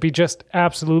has to be just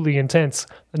absolutely intense.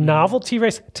 The novelty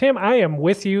race. Tim, I am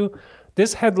with you.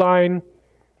 This headline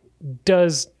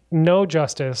does no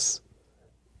justice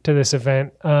to this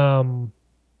event.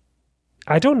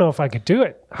 I don't know if I could do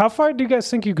it. How far do you guys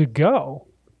think you could go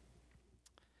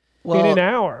in an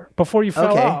hour before you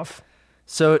fell off?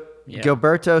 So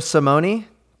Gilberto Simoni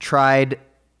tried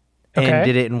and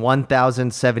did it in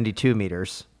 1,072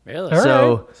 meters. Really?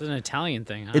 So it's an Italian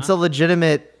thing, huh? It's a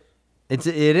legitimate. It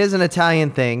is an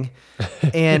Italian thing,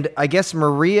 and I guess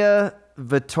Maria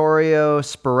Vittorio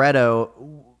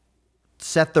Sporeto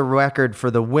set the record for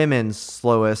the women's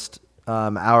slowest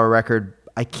hour record.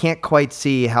 I can't quite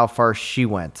see how far she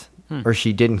went, or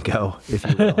she didn't go, if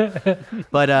you will.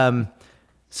 But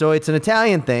so it's an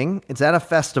Italian thing. It's at a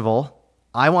festival.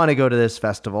 I want to go to this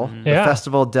festival, the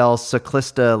Festival del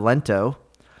Ciclista Lento.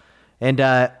 And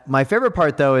my favorite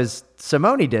part, though, is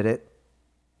Simoni did it,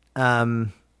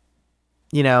 and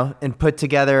put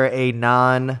together a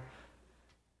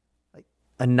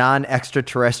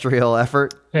non-extraterrestrial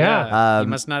effort. Yeah. He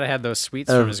must not have had those sweets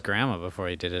from his grandma before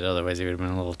he did it. Otherwise, he would have been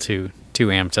a little too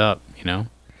amped up,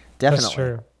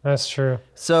 Definitely. That's true.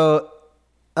 So,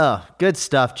 good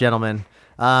stuff, gentlemen.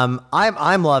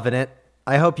 I'm loving it.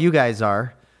 I hope you guys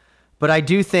are. But I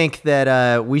do think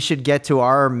that we should get to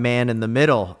our man in the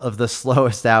middle of the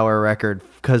slowest hour record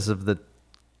because of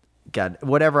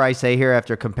whatever I say here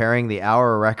after comparing the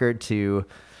hour record to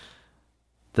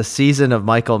the season of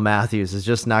Michael Matthews is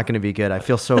just not going to be good. I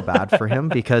feel so bad for him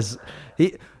because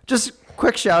just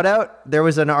quick shout out. There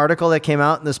was an article that came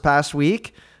out this past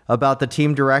week about the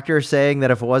team director saying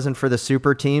that if it wasn't for the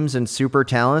super teams and super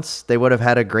talents, they would have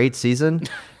had a great season.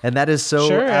 And that is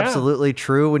so absolutely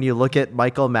true when you look at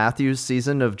Michael Matthews'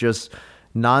 season of just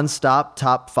nonstop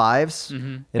top fives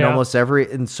in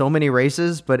in so many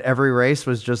races, but every race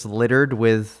was just littered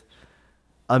with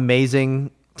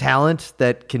amazing talent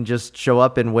that can just show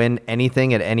up and win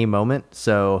anything at any moment.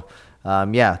 So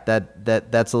that's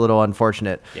a little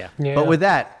unfortunate. Yeah. But with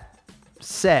that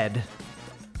said,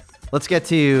 let's get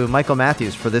to Michael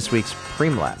Matthews for this week's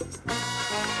Preem Lap.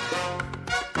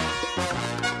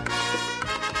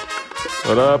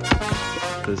 What up?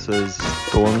 This is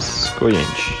Storm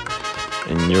Skoyinch,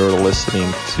 and you're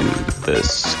listening to the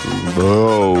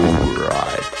Slow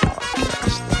Ride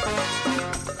Podcast.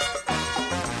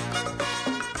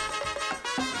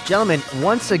 Gentlemen,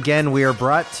 once again, we are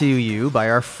brought to you by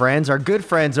our friends, our good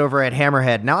friends over at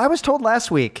Hammerhead. Now, I was told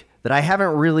last week that I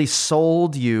haven't really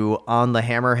sold you on the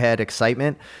Hammerhead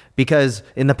excitement because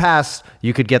in the past,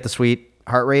 you could get the sweet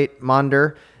heart rate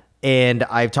monitor, and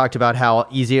I've talked about how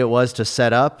easy it was to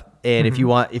set up. And if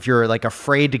you're like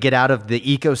afraid to get out of the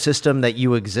ecosystem that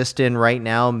you exist in right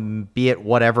now, be it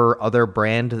whatever other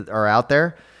brand are out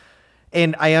there,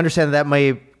 and I understand that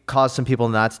may cause some people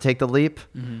not to take the leap,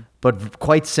 but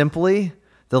quite simply,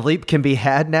 the leap can be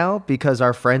had now because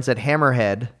our friends at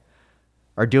Hammerhead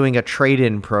are doing a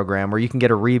trade-in program where you can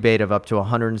get a rebate of up to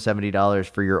 $170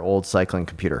 for your old cycling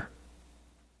computer.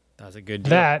 That's a good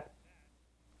deal. That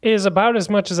is about as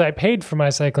much as I paid for my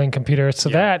cycling computer, so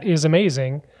that is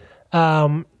amazing.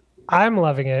 I'm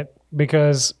loving it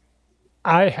because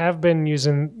I have been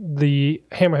using the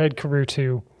Hammerhead Karoo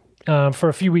 2 for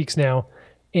a few weeks now,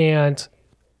 and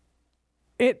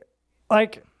it,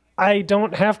 like, I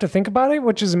don't have to think about it,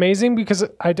 which is amazing because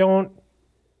I don't.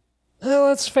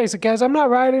 Let's face it, guys. I'm not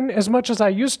riding as much as I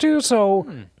used to, so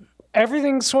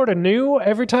everything's sort of new.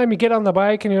 Every time you get on the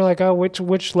bike and you're like, "Oh,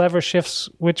 which lever shifts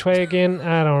which way again?"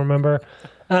 I don't remember.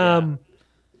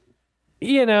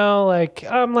 You know, like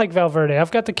I'm like Valverde.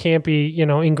 I've got the Campy,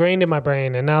 ingrained in my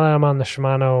brain, and now that I'm on the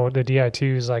Shimano, the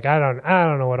Di2s, like I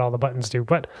don't know what all the buttons do,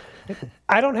 but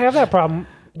I don't have that problem.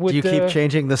 Do you keep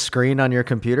changing the screen on your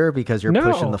computer because you're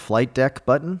pushing the flight deck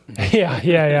button?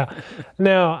 Yeah.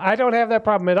 No, I don't have that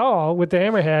problem at all with the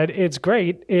Hammerhead. It's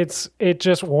great. It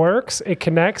just works. It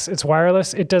connects. It's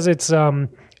wireless. It does its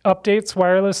updates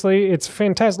wirelessly. It's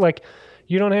fantastic. Like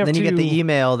you don't have to. Then you get the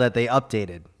email that they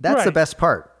updated. That's the best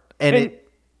part. And I've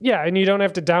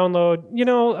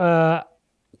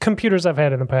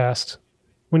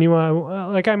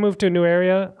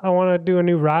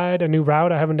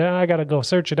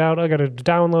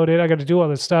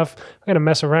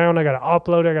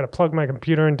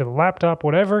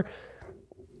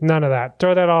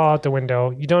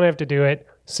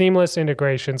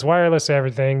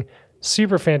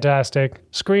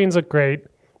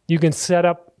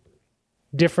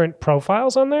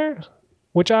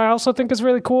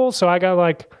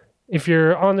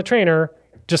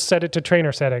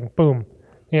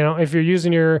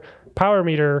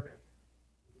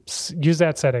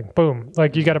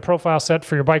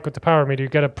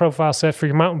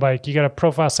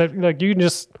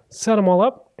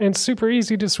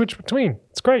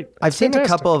seen a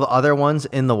couple of other ones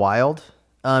in the wild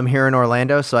here in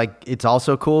Orlando. So it's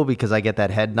also cool because I get that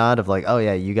head nod of like, oh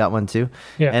yeah, you got one too.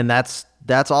 Yeah. And that's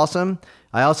awesome.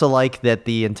 I also like that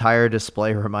the entire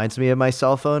display reminds me of my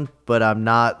cell phone, but I'm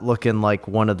not looking like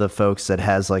one of the folks that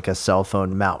has like a cell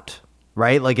phone mount,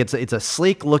 right? Like it's a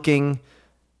sleek looking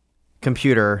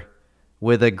computer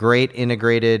with a great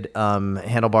integrated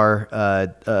handlebar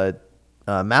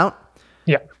mount.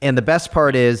 Yeah. And the best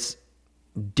part is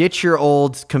ditch your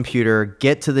old computer,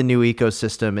 get to the new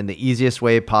ecosystem, and the easiest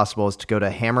way possible is to go to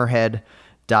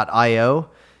hammerhead.io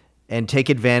and take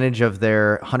advantage of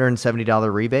their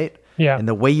 $170 rebate. Yeah. And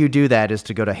the way you do that is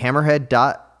to go to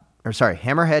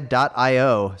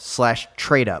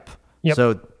hammerhead.io/trade-up. Yep.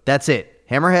 So that's it.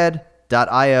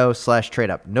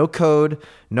 hammerhead.io/trade-up. No code,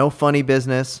 no funny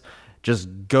business. Just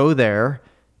go there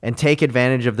and take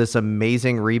advantage of this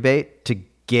amazing rebate to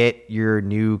get your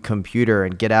new computer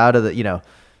and get out of the, Yeah.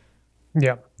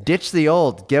 ditch the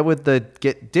old,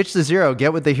 ditch the zero,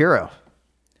 get with the hero.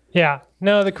 Yeah.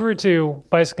 No, the Karoo 2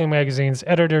 Bicycling Magazine's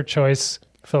editor choice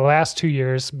for the last 2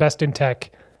 years, best in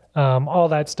tech, all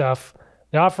that stuff.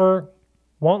 The offer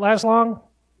won't last long.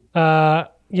 We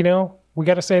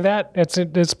got to say that.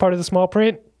 It's part of the small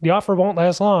print. The offer won't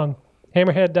last long.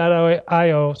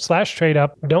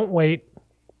 Hammerhead.io/trade-up. Don't wait.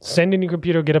 Send in your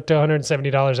computer. Get up to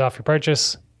 $170 off your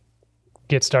purchase.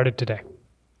 Get started today.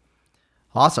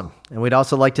 Awesome. And we'd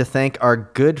also like to thank our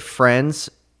good friends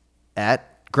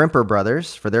at Grimper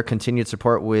Brothers for their continued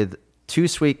support with 2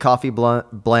 sweet coffee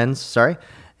blends.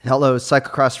 Hello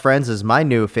Cyclocross Friends is my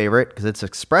new favorite because it's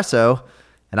espresso,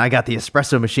 and I got the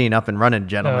espresso machine up and running,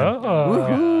 gentlemen.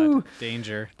 God.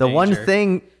 Danger. The one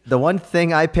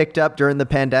thing I picked up during the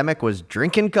pandemic was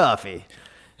drinking coffee,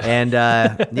 and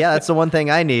that's the one thing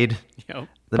I need. Yep.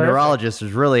 The neurologist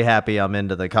is really happy I'm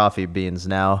into the coffee beans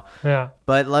now. Yeah.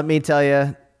 But let me tell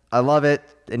you, I love it,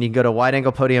 and you can go to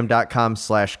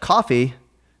wideanglepodium.com/coffee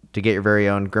to get your very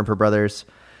own Grimper Brothers.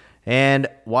 And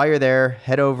while you're there,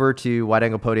 head over to Wide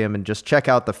Angle Podium and just check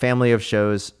out the family of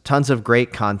shows. Tons of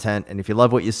great content. And if you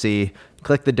love what you see,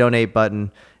 click the donate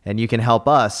button and you can help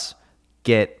us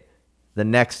get the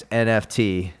next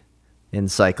NFT in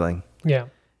cycling. Yeah.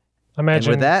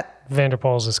 Imagine with that,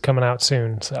 Vanderpool's is coming out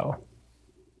soon, so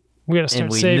we got to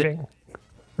start saving.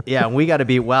 Yeah, and we got to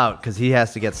beat Wout because he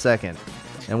has to get second.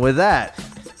 And with that,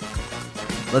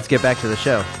 let's get back to the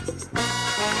show.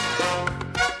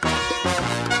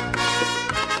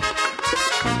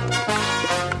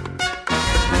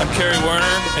 I'm Kerry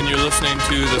Werner, and you're listening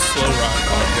to the Slow Ride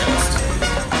Podcast.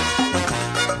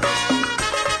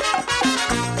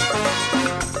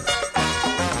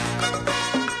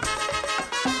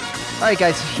 All right,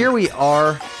 guys, here we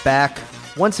are back.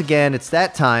 Once again, it's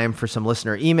that time for some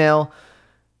listener email.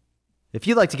 If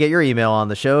you'd like to get your email on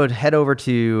the show, head over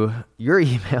to your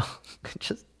email.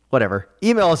 Just whatever.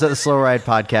 Email us at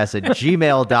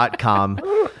theslowridepodcast@gmail.com.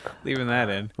 Leaving that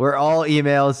in. Where all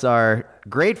emails are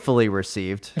gratefully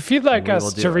received. If you'd like We will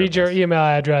us do to our read your best. email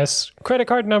address, credit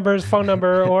card numbers, phone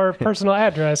number, or personal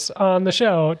address on the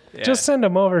show, just send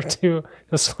them over to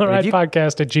the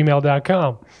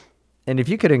slowridepodcast@gmail.com. And if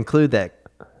you could include that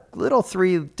little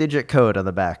 3-digit code on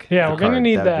the back. Yeah, of we're the gonna card,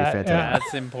 need would be that, fantastic. yeah.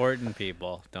 That's important,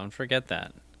 people. Don't forget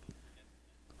that.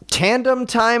 Tandem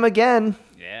time again.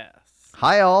 Yes.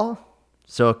 Hi, all.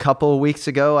 So a couple of weeks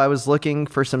ago, I was looking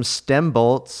for some stem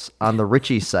bolts on the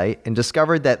Ritchie site and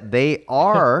discovered that they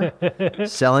are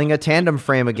selling a tandem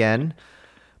frame again.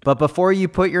 But before you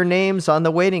put your names on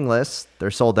the waiting list, they're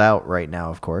sold out right now,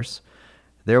 of course.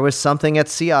 There was something at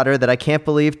Sea Otter that I can't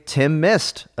believe Tim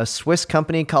missed. A Swiss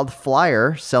company called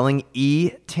Flyer selling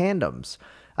e-tandems.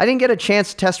 I didn't get a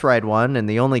chance to test ride one, and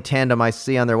the only tandem I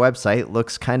see on their website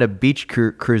looks kind of beach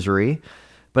cruisery.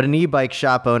 But an e-bike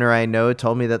shop owner I know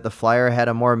told me that the Flyer had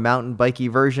a more mountain bikey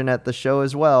version at the show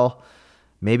as well.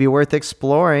 Maybe worth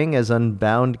exploring as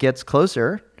Unbound gets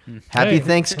closer. Happy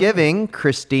Thanksgiving,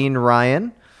 Christine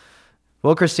Ryan.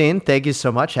 Well, Christine, thank you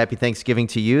so much. Happy Thanksgiving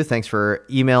to you. Thanks for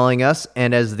emailing us.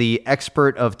 And as the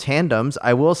expert of tandems,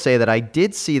 I will say that I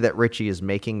did see that Ritchie is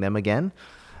making them again.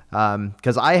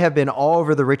 Because I have been all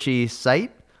over the Ritchie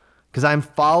site because I'm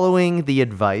following the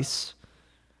advice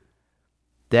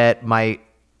that my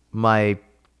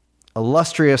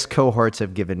illustrious cohorts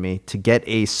have given me to get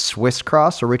a Swiss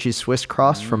Cross, a Ritchie Swiss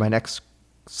Cross for my next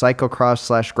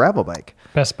cyclocross / gravel bike.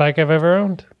 Best bike I've ever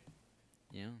owned.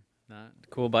 Yeah. Not a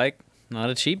cool bike. Not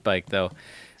a cheap bike, though.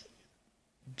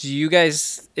 Do you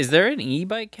guys... Is there an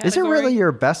e-bike category Is it really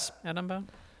your best? at Unbound?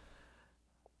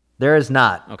 There is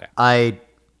not. Okay.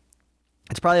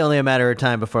 It's probably only a matter of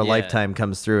time before Yeah. Lifetime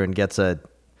comes through and gets a.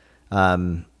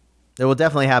 It will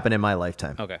definitely happen in my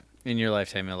lifetime. Okay. In your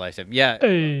lifetime, Yeah.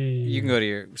 Hey. You can go to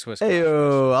your Swiss. Hey,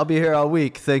 I'll be here all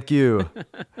week. Thank you.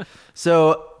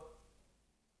 So,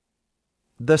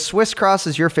 the Swiss Cross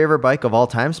is your favorite bike of all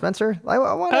time, Spencer? I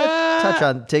want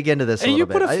to dig into this a little You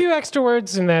bit. put a few extra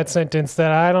words in that sentence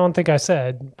that I don't think I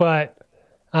said, but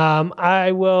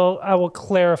I will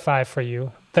clarify for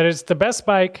you that it's the best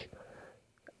bike.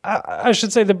 I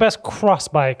should say the best cross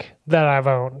bike that I've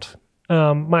owned.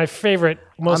 My favorite,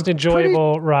 most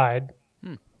enjoyable ride.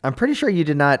 I'm pretty sure you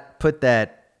did not put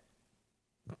that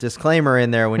disclaimer in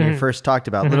there when you first talked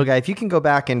about Little Guy. If you can go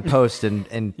back and post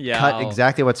and Yeah, cut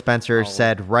exactly what Spencer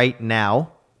said right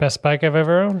now. Best bike I've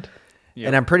ever owned. Yep.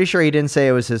 And I'm pretty sure he didn't say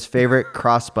it was his favorite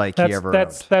cross bike he ever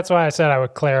owned. That's why I said I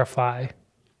would clarify.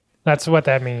 That's what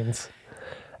that means.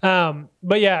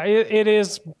 But yeah, it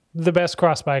is the best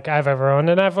cross bike I've ever owned,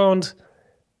 and I've owned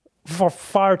for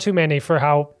far too many for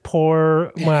how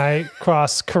poor my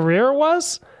cross career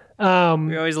was.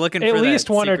 You're always looking At for least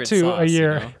that one or secret two a sauce,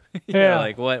 year. You know? Yeah.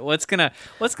 Like what's gonna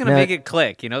make it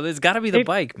click? You know, there's got to be the It-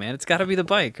 bike, man. It's got to be the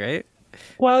bike, right?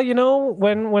 Well, you know,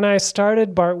 when I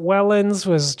started, Bart Wellens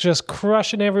was just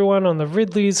crushing everyone on the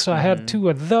Ridleys, so I had two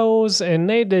of those, and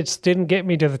they just didn't get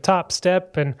me to the top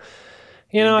step. And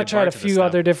you know, I get tried a Bart to the few step.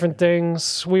 other different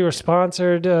things. We were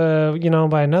sponsored,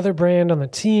 by another brand on the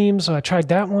team, so I tried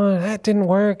that one. That didn't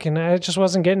work, and I just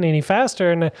wasn't getting any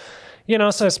faster. And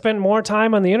so I spent more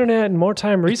time on the internet and more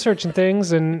time researching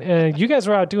things. And you guys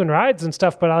were out doing rides and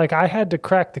stuff, but I had to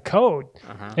crack the code,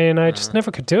 and I just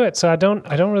never could do it. So I don't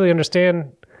really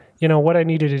understand, what I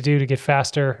needed to do to get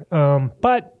faster.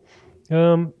 But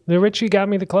the Ritchie got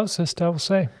me the closest, I will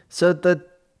say. So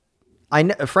I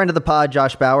know a friend of the pod,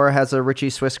 Josh Bauer, has a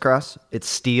Ritchie Swiss Cross. It's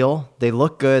steel. They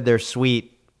look good. They're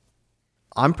sweet.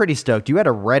 I'm pretty stoked. You had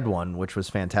a red one, which was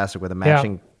fantastic with a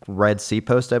matching red seat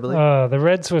post, I believe. The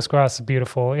red Swiss Cross is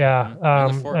beautiful. Yeah.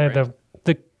 And the Fort, I had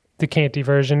the Canty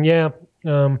version. Yeah.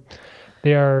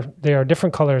 They are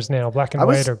different colors now, black and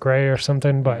white or gray or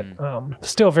something, but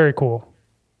still very cool.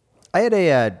 I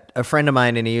had a friend of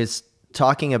mine, and he was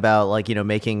talking about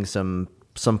making some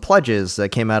pledges that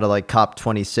came out of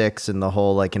COP26 and the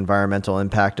whole environmental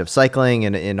impact of cycling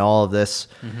and in all of this.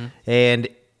 And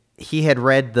he had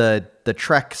read the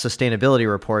Trek sustainability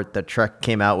report that Trek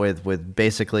came out with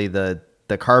basically the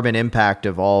the carbon impact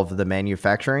of all of the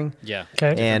manufacturing. Yeah. Okay.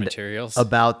 Different And materials.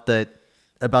 about the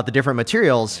different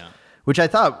materials, Yeah. which I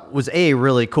thought was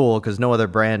really cool because no other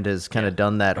brand has kind of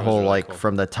done that was whole really like cool.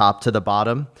 from the top to the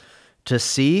bottom to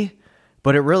see.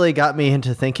 But it really got me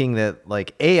into thinking that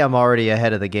like I'm already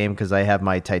ahead of the game because I have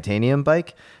my titanium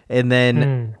bike, and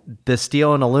then the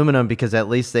steel and aluminum because at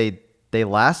least they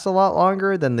last a lot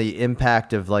longer than the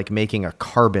impact of like making a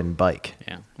carbon bike.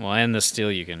 Yeah. Well, and the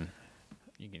steel you can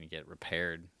get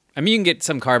repaired. I mean, you can get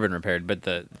some carbon repaired, but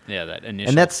that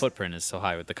initial that's- footprint is so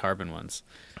high with the carbon ones.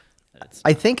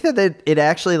 I think that it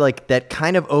actually like that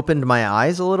kind of opened my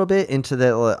eyes a little bit into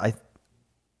the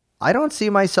I don't see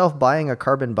myself buying a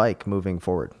carbon bike moving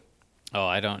forward. Oh,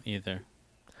 I don't either.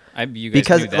 You guys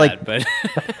Because, knew that, like- but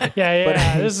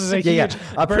Yeah. This is a Yeah, huge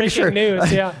I'm pretty breaking sure-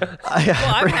 news. Yeah. well,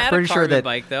 I've had pretty a sure carbon that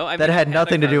bike though. I that mean, had I've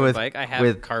nothing a to do carbon with bike. I have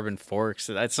with carbon forks.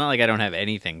 It's not like I don't have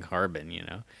anything carbon, you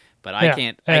know. But Yeah, I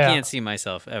can't yeah. see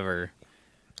myself ever.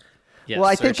 Yeah, well,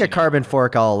 I think a searching it. carbon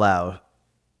fork I'll allow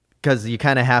because you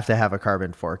kind of have to have a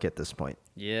carbon fork at this point.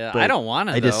 Yeah, but I don't want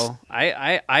to I though. just-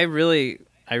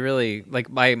 I really like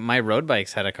my road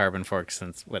bikes had a carbon fork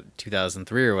since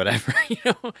 2003 or whatever, you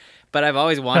know. But I've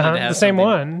always wanted to have The same something-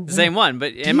 one. the same one,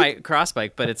 but in my cross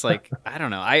bike. But it's like I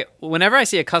don't know. Whenever I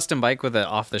see a custom bike with an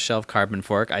off the shelf carbon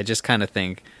fork, I just kind of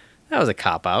think that was a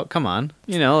cop out. Come on,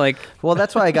 you know, like Well,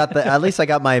 that's why I got at least I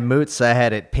got my Moots. I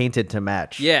had it painted to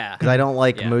match. Yeah. Because I don't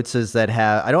like Yeah. Mootses that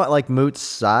have, I don't like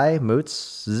Moots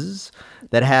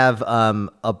that have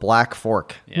a black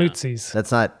fork. yeah. Mootsies.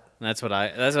 That's not, That's what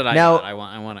I Now- got. I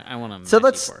want a So matchy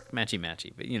let's- fork,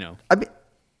 matchy. But you know,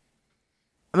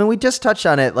 I mean, we just touched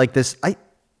on it like this.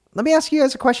 Let me ask you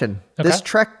guys a question. This Okay.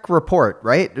 Trek report,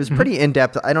 right? It was pretty in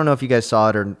depth. I don't know if you guys saw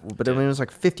it but I mean, it was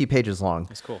like 50 pages long.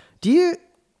 it's cool. Do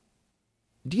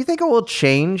you think it will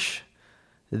change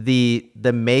the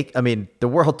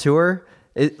world tour?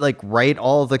 Like rate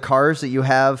all the cars that you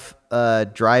have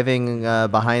driving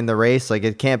behind the race. Like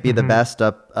it can't be the best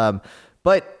up.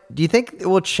 But do you think it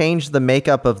will change the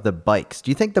makeup of the bikes?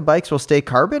 Do you think the bikes will stay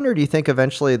carbon, or do you think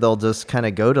eventually they'll just kind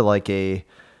of go to like a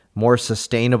more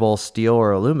sustainable steel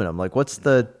or aluminum? Like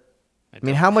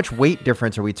how much weight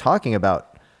difference are we talking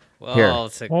about? Well, Here.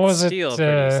 it's a What was it,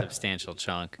 pretty substantial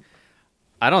chunk.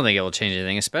 I don't think it will change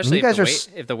anything, especially You guys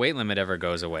if the weight limit ever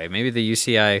goes away. Maybe the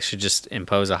UCI should just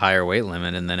impose a higher weight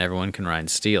limit, and then everyone can ride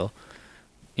steel.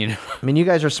 You know, I mean, you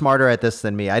guys are smarter at this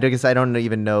than me. I guess I don't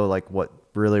even know like what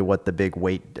the big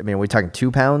weight. I mean, are we talking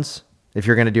 2 pounds if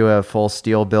you're going to do a full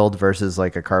steel build versus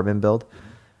like a carbon build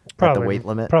at the weight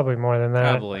limit? Probably more than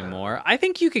that. probably more. I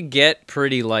think you could get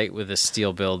pretty light with a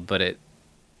steel build, but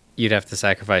you'd have to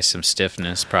sacrifice some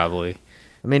stiffness probably.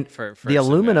 I mean, for the some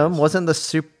aluminum guys.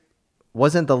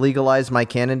 wasn't the legalized my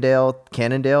Cannondale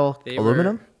They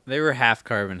aluminum? They were half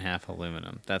carbon, half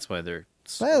aluminum. That's why they're.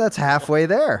 Well, that's halfway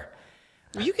there.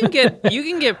 You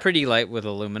can get pretty light with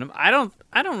aluminum. I don't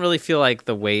really feel like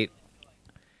the weight.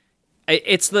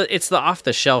 It's the off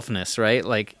the shelfness, right?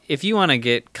 Like if you want to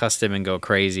get custom and go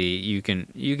crazy, you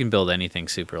can build anything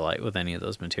super light with any of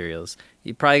those materials.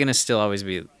 You're probably gonna still always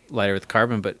be lighter with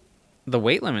carbon, but the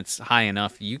weight limit's high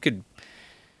enough.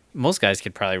 Most guys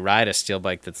could probably ride a steel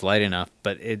bike that's light enough,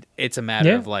 but it's a matter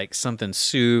Yeah. of like something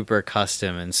super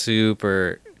custom and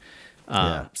super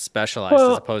specialized,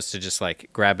 Well- as opposed to just like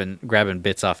grabbing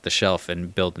bits off the shelf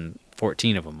and building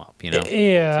 14 of them up. You know,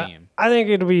 Yeah, Team. I think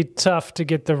it'd be tough to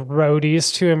get the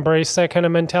roadies to embrace that kind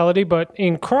of mentality, but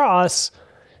in cross,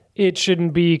 it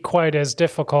shouldn't be quite as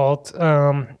difficult.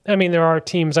 I mean, there are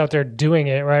teams out there doing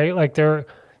it, right? Like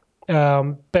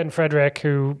Ben Frederick,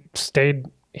 who stayed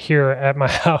here at my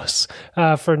house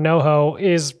for NoHo,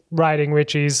 is riding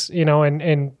Richie's,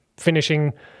 and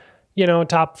finishing,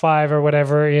 top 5 or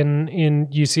whatever in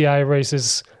UCI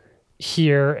races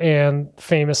here. And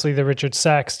famously, the Richard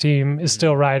Sachs team is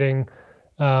still riding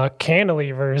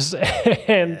cantilevers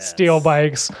and steel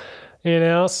bikes,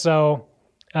 so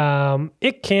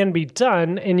it can be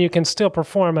done and you can still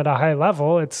perform at a high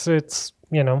level. It's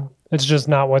just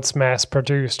not what's mass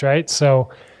produced, right? So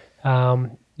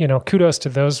kudos to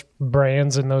those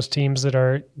brands and those teams that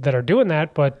are doing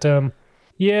that. But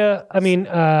I mean,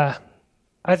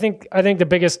 I think the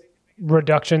biggest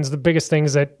reductions, the biggest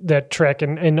things that Trek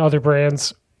and other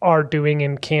brands are doing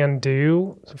and can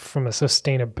do from a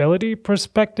sustainability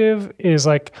perspective is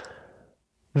like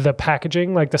the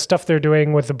packaging, like the stuff they're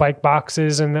doing with the bike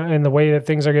boxes and the way that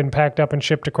things are getting packed up and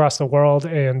shipped across the world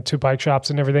and to bike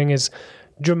shops and everything is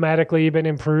dramatically been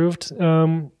improved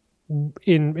in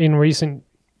recent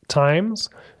times,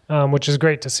 which is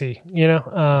great to see,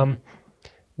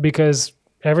 because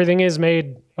everything is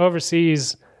made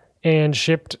overseas and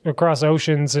shipped across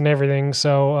oceans and everything.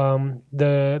 So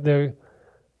the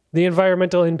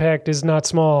environmental impact is not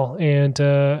small. And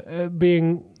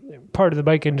being part of the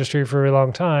bike industry for a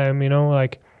long time,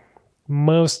 like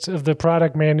most of the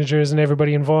product managers and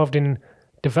everybody involved in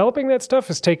developing that stuff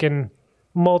has taken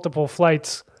multiple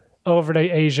flights over to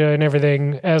Asia and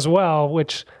everything as well,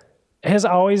 which has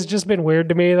always just been weird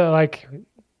to me that like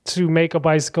to make a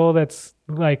bicycle that's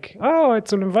like, oh,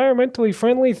 it's an environmentally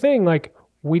friendly thing. Like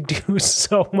we do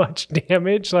so much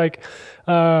damage, like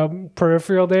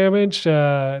peripheral damage,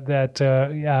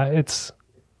 it's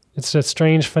a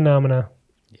strange phenomena.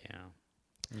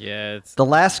 Yeah, it's The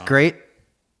last great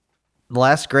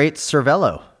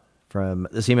Cervelo. From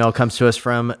this email comes to us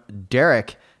from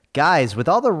Derek. Guys, with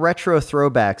all the retro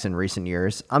throwbacks in recent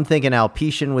years, I'm thinking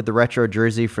Alpecin with the retro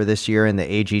jersey for this year and the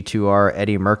AG2R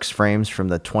Eddie Merckx frames from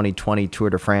the 2020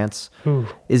 Tour de France. Ooh.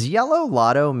 Is Yellow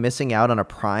Lotto missing out on a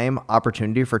prime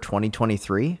opportunity for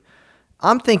 2023?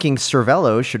 I'm thinking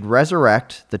Cervelo should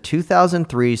resurrect the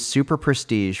 2003 Super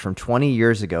Prestige from 20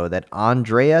 years ago that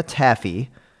Andrea Taffy,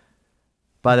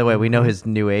 by the way, we know his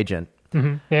new agent,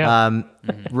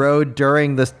 rode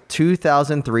during the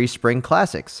 2003 Spring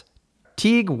Classics.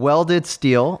 Teague welded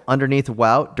steel underneath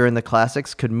Wout during the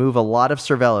Classics could move a lot of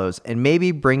Cervelos and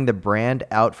maybe bring the brand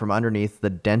out from underneath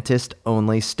the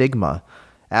dentist-only stigma.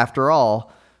 After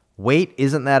all, weight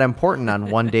isn't that important on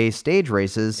one-day stage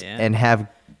races, and how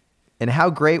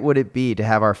great would it be to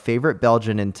have our favorite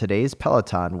Belgian in today's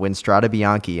peloton win Strade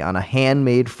Bianche on a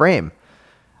handmade frame?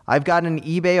 I've got an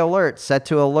eBay alert set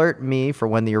to alert me for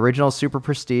when the original Super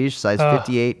Prestige size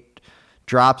 58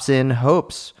 drops in.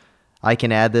 Hopes I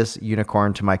can add this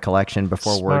unicorn to my collection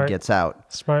before word gets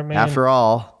out. Smart man. After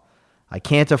all, I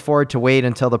can't afford to wait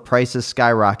until the prices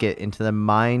skyrocket into the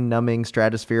mind-numbing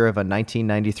stratosphere of a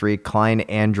 1993 Klein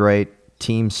Android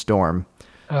Team Storm.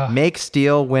 Make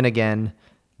steel win again.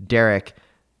 Derek,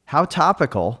 how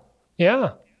topical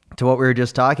to what we were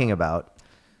just talking about.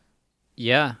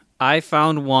 Yeah, I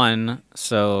found one.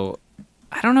 So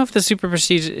I don't know if the Super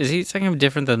Prestige, is he something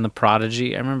different than the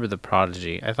Prodigy? I remember the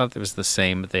Prodigy. I thought it was the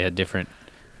same, but they had different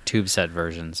tube set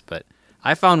versions. But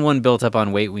I found one built up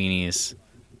on weight weenies,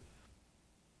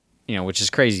 which is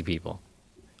crazy people.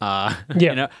 A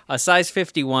size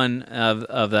 51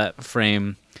 of that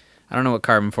frame. I don't know what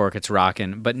carbon fork it's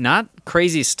rocking, but not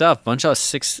crazy stuff. Bunch of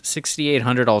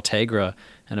 6,800 Ultegra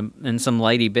and some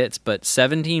lighty bits, but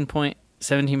 17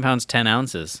 pounds, 10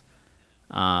 ounces.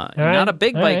 Not a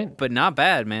big bike, but not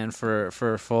bad, man, for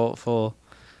a full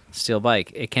steel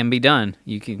bike. It can be done.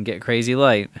 You can get crazy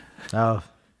light. Oh,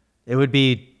 it'd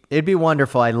be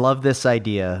wonderful. I love this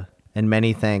idea, and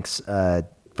many thanks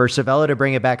for Cervelo to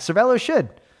bring it back. Cervelo should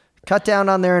cut down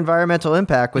on their environmental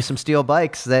impact with some steel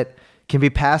bikes that can be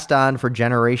passed on for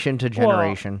generation to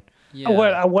generation.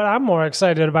 What I'm more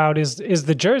excited about is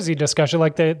the jersey discussion.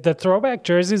 Like the throwback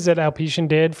jerseys that Alpecin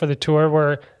did for the tour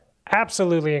were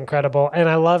absolutely incredible, and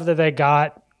I love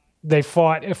that they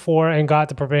fought for and got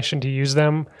the permission to use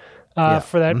them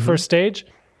for that first stage.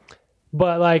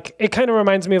 But like it kind of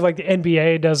reminds me of like the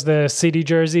NBA does the city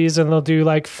jerseys, and they'll do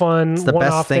like fun. It's the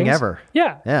best thing things. ever.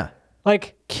 Yeah.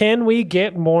 Like, can we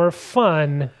get more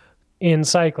fun in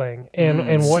cycling,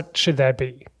 and what should that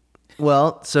be?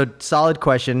 Well, so solid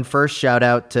question. First, shout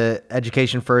out to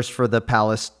Education First for the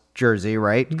Palace jersey,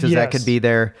 right? Because that could be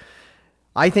their.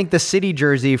 I think the city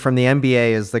jersey from the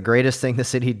NBA is the greatest thing the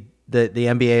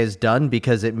NBA has done,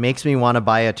 because it makes me want to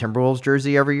buy a Timberwolves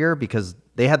jersey every year, because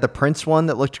they had the Prince one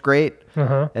that looked great.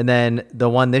 And then the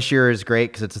one this year is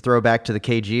great because it's a throwback to the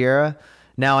KG era.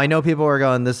 Now, I know people are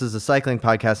going, this is a cycling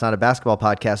podcast, not a basketball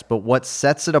podcast, but what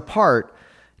sets it apart,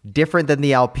 different than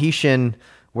the Alpecin,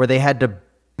 where they had to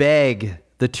beg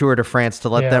the Tour de France to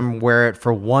let them wear it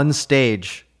for one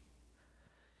stage,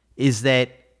 is that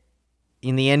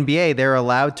in the NBA, they're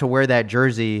allowed to wear that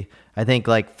jersey, I think,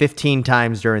 like 15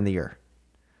 times during the year.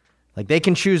 Like, they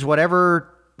can choose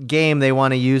whatever game they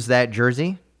want to use that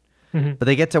jersey, but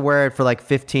they get to wear it for like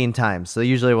 15 times. So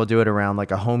usually we'll do it around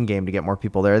like a home game to get more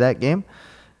people there that game.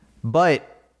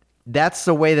 But that's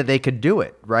the way that they could do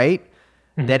it, right?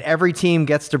 That every team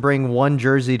gets to bring one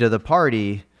jersey to the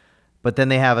party, but then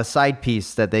they have a side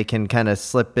piece that they can kind of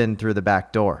slip in through the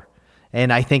back door.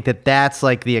 And I think that that's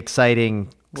like the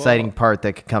exciting part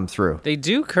that could come through. They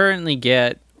do currently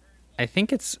get, I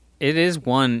think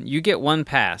you get one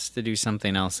pass to do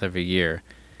something else every year.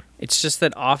 It's just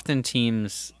that often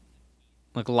teams,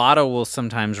 like Lotto, will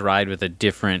sometimes ride with a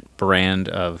different brand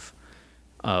of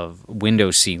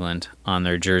window sealant on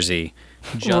their jersey,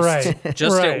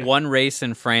 at one race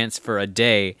in France for a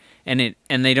day, and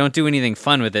they don't do anything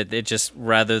fun with it. It just,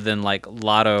 rather than like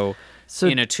Lotto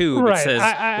in a tube. Right. It says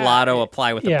Lotto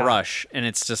apply with a brush, and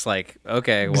it's just like,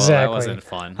 okay, well, that wasn't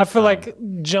fun. I feel like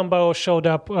Jumbo showed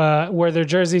up where their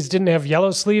jerseys didn't have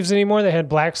yellow sleeves anymore. They had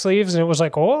black sleeves, and it was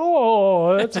like,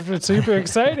 oh, that's super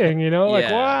exciting, you know? Like,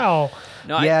 wow.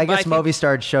 No, I guess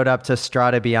Movistar showed up to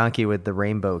Strada Bianchi with the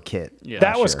rainbow kit. Yeah.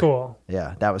 That was cool.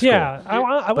 Yeah, that was cool. Yeah, I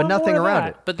but want nothing more of around that.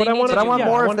 it. But I want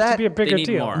more of that. to be a bigger They need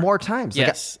deal. more. Times.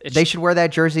 Yes, they should wear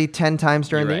that jersey 10 times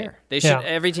during You're the right. year. They should. Yeah.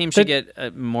 Every team should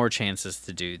get more chances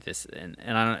to do this, and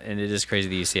it is crazy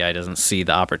the UCI doesn't see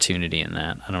the opportunity in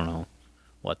that. I don't know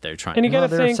what they're trying. And you to got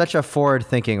to They're think such a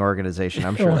forward-thinking organization.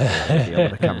 I'm sure they'll be able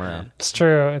to come around. it's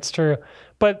true.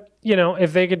 But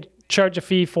if they could charge a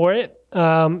fee for it,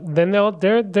 then they're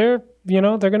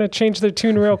going to change their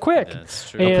tune real quick.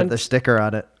 That's true. Put And the sticker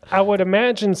on it. I would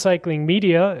imagine cycling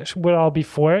media would all be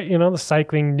for it, the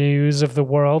cycling news of the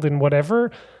world and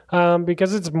whatever,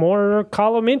 because it's more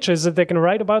column inches that they can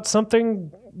write about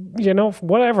something,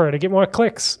 whatever, to get more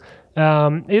clicks.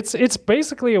 It's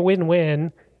basically a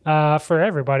win-win for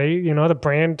everybody. The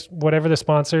brand, whatever the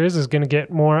sponsor is going to get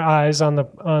more eyes on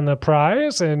the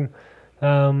prize, and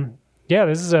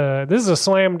this is a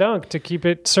slam dunk to keep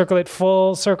it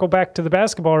circle back to the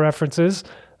basketball references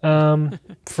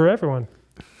for everyone.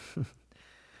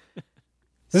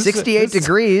 68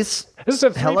 degrees. This is a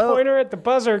three-pointer at the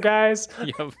buzzer, guys.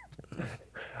 Yep.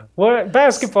 What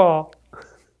basketball?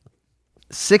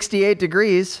 68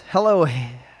 degrees. Hello,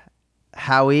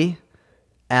 Howie,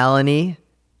 Alany,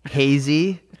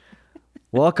 Hazy.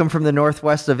 Welcome from the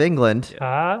northwest of England.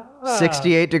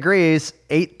 68 degrees,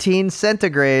 18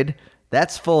 centigrade.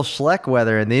 That's full Schleck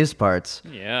weather in these parts.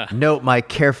 Yeah. Note my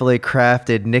carefully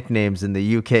crafted nicknames in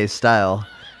the UK style.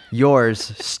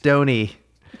 Yours, Stony.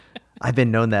 I've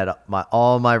been known that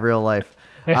all my real life.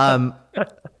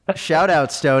 Shout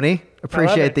out, Stony.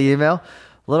 Appreciate the email.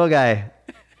 Little guy.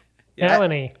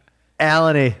 Alany.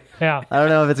 Alany. Yeah. I don't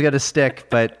know if it's going to stick,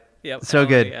 but so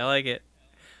good. I like it.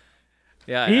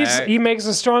 Yeah. He makes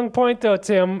a strong point, though,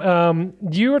 Tim.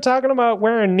 You were talking about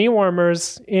wearing knee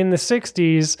warmers in the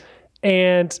 60s,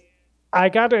 and I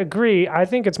got to agree. I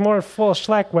think it's more full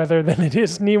Schleck weather than it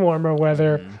is knee warmer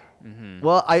weather. Mm-hmm.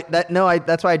 Well,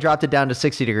 that's why I dropped it down to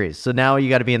 60 degrees. So now you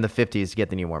got to be in the 50s to get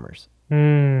the knee warmers.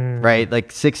 Right?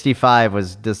 Like 65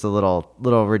 was just a little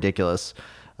there's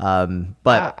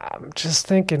but I'm just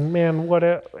thinking, man, what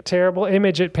a terrible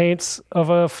image it paints of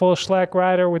a full Schleck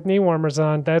rider with knee warmers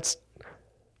on.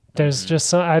 There's just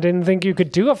some, I didn't think you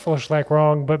could do a full Schleck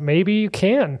wrong, but maybe you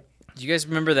can. Do you guys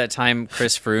remember that time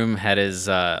Chris Froome had his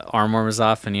arm warmers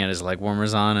off and he had his leg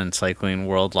warmers on, and Cycling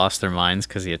World lost their minds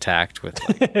because he attacked with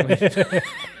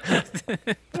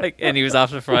and he was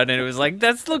off the front, and it was like,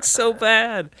 that looks so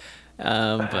bad.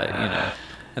 But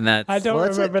and that I don't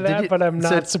remember Did that, you- but I'm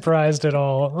not surprised at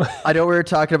all. I know we were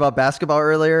talking about basketball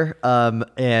earlier,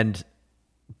 and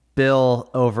Bill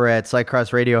over at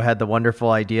Cyclocross Radio had the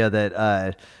wonderful idea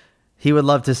that he would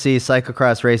love to see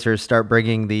cyclocross racers start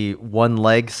bringing the one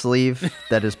leg sleeve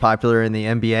that is popular in the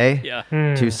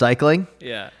NBA to cycling.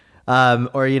 Yeah.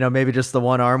 Or, maybe just the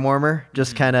one arm warmer,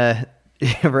 just kind of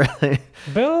really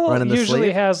Bill running the usually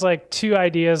sleeve. has like two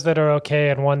ideas that are okay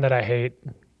and one that I hate.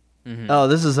 Oh,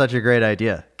 this is such a great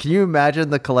idea. Can you imagine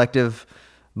the collective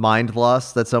mind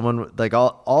loss that someone, like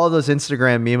all of those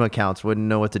Instagram meme accounts wouldn't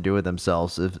know what to do with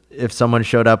themselves if someone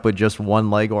showed up with just one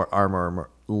leg warmer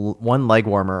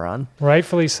on.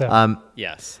 Rightfully so.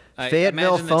 Yes.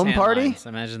 Fayetteville Imagine the foam tan party? lines.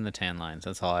 Imagine the tan lines.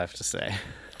 That's all I have to say.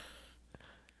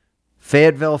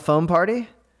 Fayetteville Foam Party?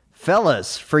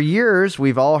 Fellas, for years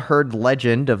we've all heard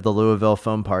legend of the Louisville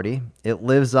Foam Party. It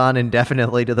lives on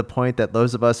indefinitely to the point that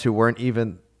those of us who weren't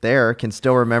even there can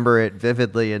still remember it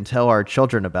vividly and tell our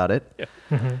children about it.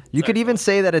 Yeah. You could even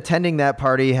say that attending that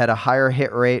party had a higher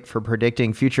hit rate for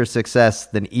predicting future success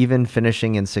than even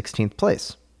finishing in 16th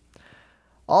place.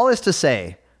 All is to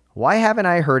say, why haven't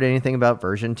I heard anything about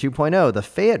version 2.0, the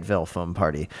Fayetteville Foam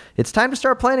Party? It's time to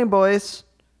start planning, boys.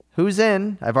 Who's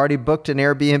in? I've already booked an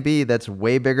Airbnb that's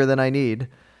way bigger than I need.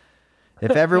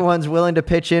 If everyone's willing to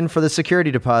pitch in for the security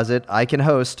deposit, I can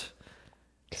host.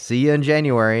 See you in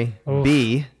January. Oof.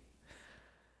 B.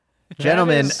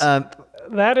 Gentlemen,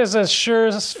 That is a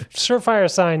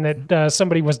surefire sign that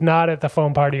somebody was not at the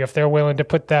foam party if they're willing to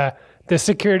put the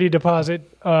security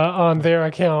deposit on their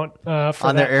account for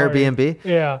on their that party. Airbnb.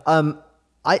 Yeah.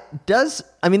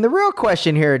 The real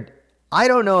question here, I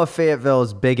don't know if Fayetteville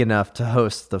is big enough to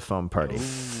host the foam party.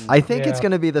 I think it's Yeah.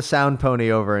 going to be the Sound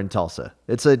Pony over in Tulsa.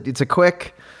 It's a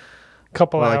quick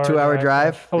Couple like hour 2-hour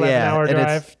drive? 11-hour Yeah, and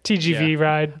it's- drive. TGV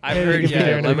ride. I've You heard, could be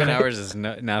there in a 11 minute. hours is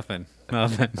nothing.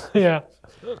 Nothing. Yeah.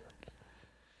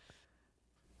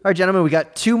 All right, gentlemen, we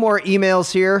got 2 more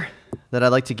emails here. that I'd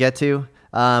like to get to.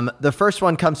 The first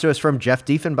one comes to us from Jeff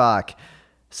Diefenbach.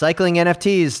 Cycling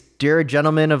NFTs, dear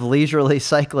gentlemen of leisurely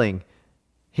cycling.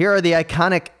 Here are the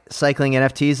iconic cycling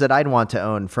NFTs that I'd want to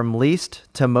own, from least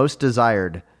to most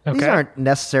desired. These Okay. aren't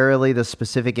necessarily the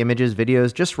specific images,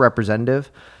 videos, just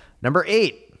representative. Number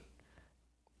 8,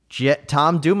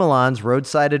 Tom Dumoulin's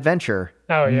Roadside Adventure.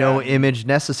 Oh, yeah. No image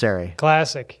necessary.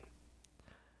 Classic.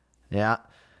 Yeah.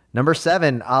 Number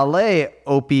 7, Ale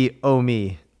Opie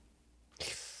Omi.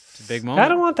 It's a big moment. I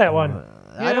don't want that one.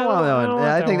 I don't want that one.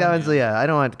 I think that one's, I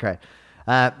don't want it to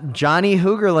cry. Johnny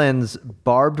Hoogerland's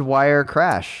Barbed Wire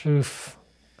Crash. Oof.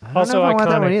 I don't Also know if I iconic. want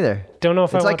that one either. Don't know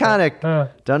if It's I want iconic.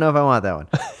 that. Don't know if I want that one.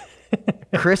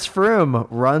 Chris Froome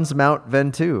runs Mount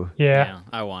Ventoux. Yeah. Yeah,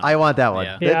 I want. I want that one.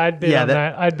 Yeah. Yeah, I'd bid on that-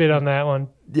 that. I'd bid on that one.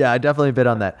 Yeah, I definitely bid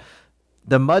on that.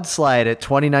 The mudslide at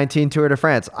 2019 Tour de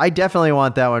France. I definitely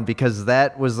want that one because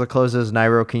that was the closest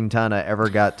Nairo Quintana ever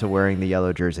got to wearing the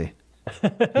yellow jersey.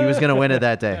 He was going to win it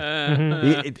that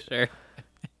day. Sure.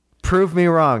 Prove me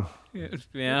wrong.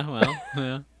 Yeah. Well.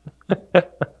 Yeah.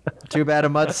 Too bad a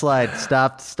mudslide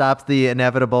stopped the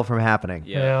inevitable from happening.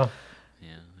 Yeah. It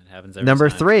happens every Number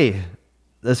time. 3.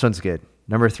 This one's good.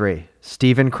 Number 3.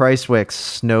 Stephen Kreiswick's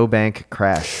Snowbank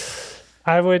Crash.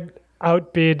 I would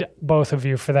outbid both of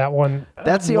you for that one.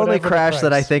 That's the only Whatever the crash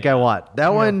that I price. think I want.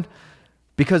 That one,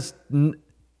 because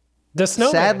The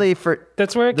snowman. sadly for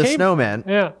That's where it the came snowman.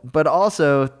 from. Yeah. But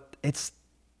also, it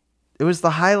was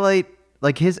the highlight.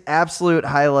 Like his absolute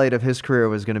highlight of his career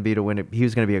was going to be to win it. He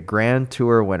was going to be a Grand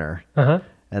Tour winner,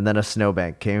 and then a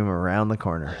snowbank came around the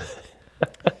corner.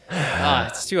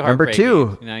 It's too Number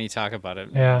heartbreaking. 2. Now you talk about it.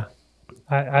 Yeah.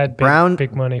 I'd bid Brown-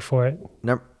 big money for it.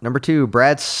 Number 2,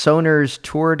 Brad Soner's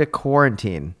Tour de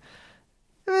Quarantine.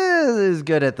 It was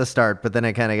good at the start, but then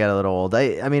it kind of got a little old.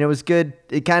 I mean, it was good.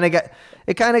 It kind of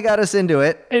got us into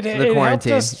it. It helped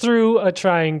us through a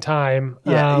trying time.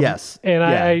 Yeah, yes, And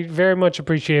yeah. I very much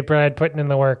appreciate Brad putting in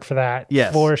the work for that.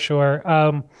 Yes. For sure.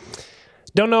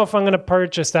 Don't know if I'm going to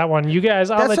purchase that one. You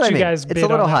guys, I'll That's let what I you mean. guys It's bid a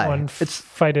little on that high. one. It's-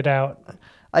 Fight it out.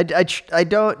 I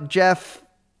don't, Jeff.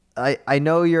 I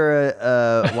know you're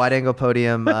a Wide Angle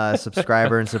Podium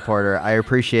subscriber and supporter. I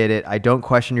appreciate it. I don't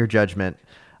question your judgment.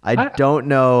 I don't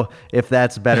know if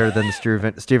that's better than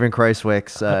Stephen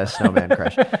Kreiswick's Snowman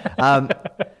Crash.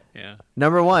 Yeah.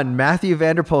 Number 1, Matthew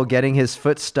Vanderpool getting his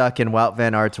foot stuck in Wout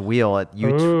van Aert's wheel at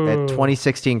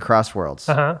 2016 Cross Worlds.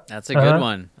 That's a good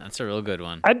one. That's a real good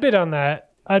one. I'd bid on that.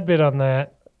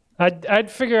 I'd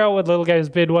figure out what little guy's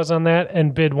bid was on that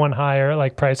and bid one higher,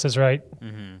 like Price is Right.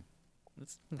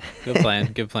 Good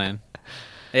plan. Good plan.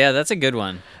 Yeah, that's a good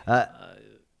one.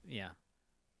 Yeah.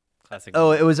 Classic.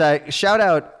 Oh, it was a shout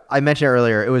out. I mentioned it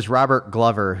earlier. It was Robert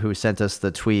Glover who sent us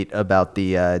the tweet about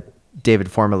the David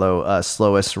Formolo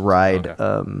slowest ride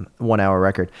 1 hour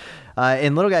record.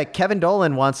 And little guy Kevin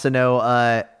Dolan wants to know.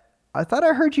 I thought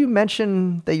I heard you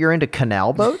mention that you're into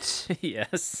canal boats.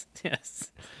 Yes.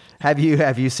 Have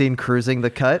you seen Cruising the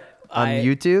Cut on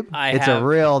YouTube? I It's have. a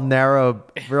real narrow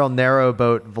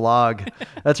boat vlog.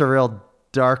 That's a real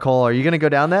dark hole. Are you going to go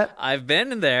down that? I've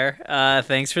been in there.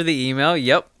 Thanks for the email.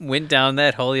 Yep, went down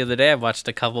that hole the other day. I watched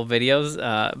a couple videos.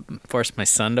 Forced my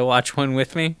son to watch one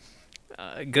with me.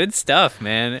 Good stuff,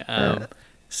 man.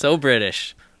 So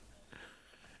British.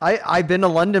 I've been to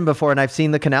London before and I've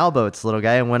seen the canal boats, little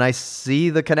guy. And when I see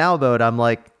the canal boat, I'm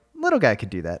like, little guy could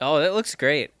do that. Oh, that looks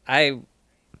great. I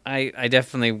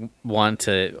definitely want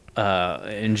to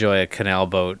enjoy a canal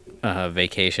boat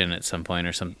vacation at some point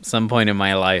or some point in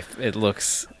my life. It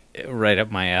looks right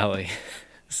up my alley.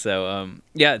 So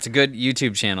yeah, it's a good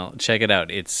YouTube channel. Check it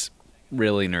out. It's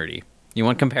really nerdy. You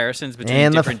want comparisons between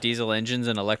And different diesel engines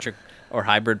and electric or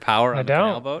hybrid power on a don't.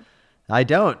 canal boat? I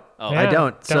don't. Oh. I Yeah,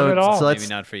 don't. don't at all. So let's, Maybe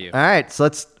not for you. All right, so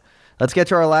let's get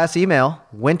to our last email.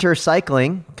 Winter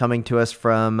cycling coming to us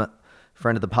from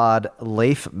friend of the pod,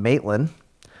 Leif Maitland.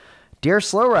 Dear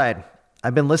Slow Ride,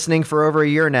 I've been listening for over a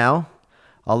year now.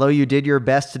 Although you did your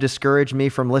best to discourage me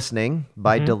from listening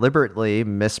by deliberately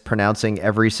mispronouncing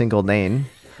every single name,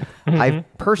 I've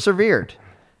persevered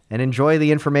and enjoy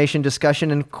the information, discussion,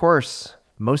 and of course,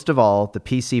 most of all, the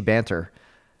PC banter.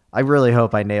 I really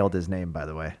hope I nailed his name, by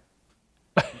the way.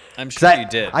 I'm sure you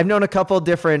did. I've known a couple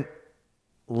different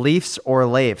Leafs or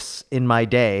Leifs in my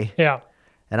day, Yeah.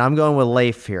 and I'm going with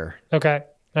Leif here. Okay.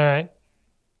 All right.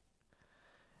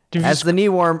 As the knee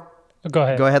warm, Go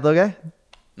ahead. go ahead, little guy.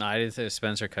 No, I didn't say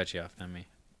Spencer cut you off, not me.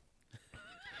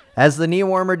 As the knee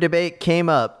warmer debate came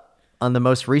up, on the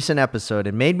most recent episode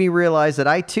and made me realize that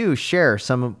I too share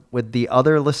some with the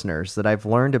other listeners that I've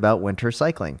learned about winter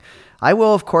cycling. I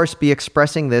will, of course, be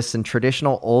expressing this in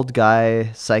traditional old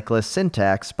guy cyclist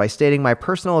syntax by stating my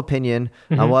personal opinion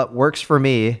on what works for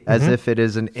me as if it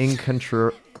is an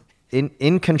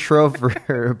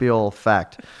incontrovertible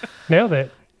fact. Nailed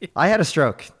it. I had a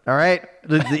stroke. All right.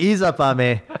 Ease up on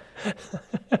me.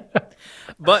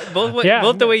 But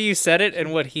both the way you said it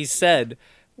and what he said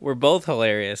were both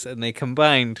hilarious, and they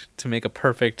combined to make a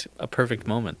perfect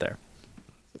moment there.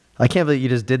 I can't believe you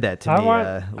just did that to me,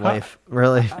 Leif.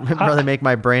 Really make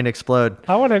my brain explode.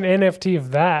 I want an NFT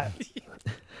of that.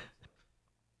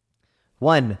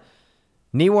 1,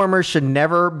 knee warmers should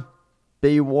never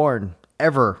be worn,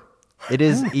 ever. It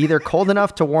is either cold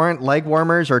enough to warrant leg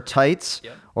warmers or tights,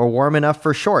 or warm enough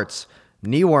for shorts.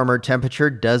 Knee warmer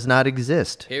temperature does not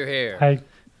exist. Hear, hear.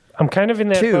 I'm kind of in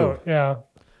that boat. Yeah.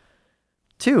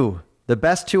 2, the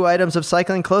best 2 items of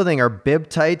cycling clothing are bib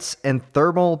tights and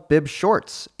thermal bib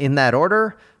shorts. In that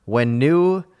order, when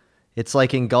new, it's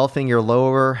like engulfing your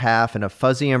lower half in a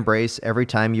fuzzy embrace every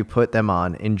time you put them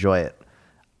on. Enjoy it.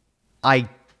 I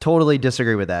totally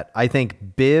disagree with that. I think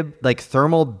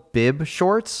thermal bib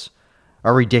shorts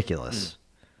are ridiculous.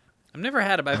 I've never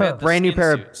had them. I've had the brand new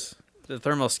pair suits, the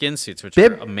thermal skin suits, which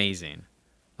are amazing.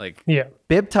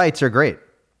 Bib tights are great.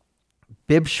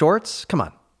 Bib shorts, come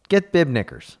on, get bib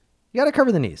knickers. You got to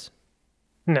cover the knees.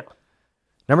 No.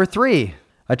 Number 3,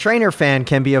 a trainer fan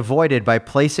can be avoided by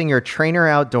placing your trainer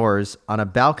outdoors on a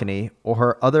balcony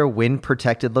or other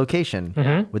wind-protected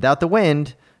location. Without the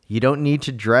wind, you don't need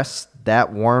to dress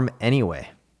that warm anyway.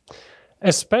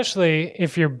 Especially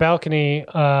if your balcony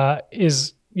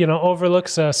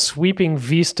overlooks a sweeping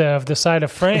vista of the side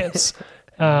of France,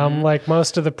 like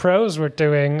most of the pros were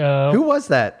doing. Who was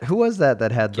that? Who was that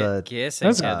had the...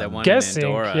 Gesink had that one Gesink, in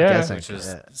Andorra, yeah. which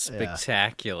was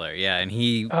spectacular. Yeah, and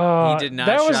he did that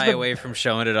not was shy away from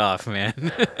showing it off,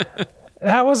 man.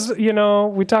 That was,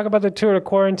 we talk about the Tour de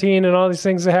Quarantine and all these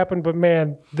things that happened, but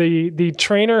man, the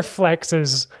trainer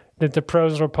flexes that the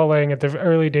pros were pulling at the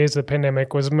early days of the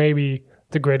pandemic was maybe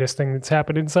the greatest thing that's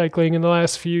happened in cycling in the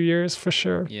last few years, for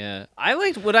sure. Yeah.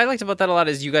 What I liked about that a lot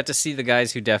is you got to see the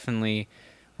guys who definitely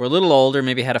were a little older,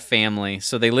 maybe had a family,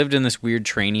 so they lived in this weird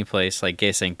trainy place like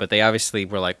Gesink, but they obviously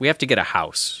were like, we have to get a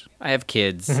house. I have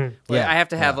kids. Yeah. I have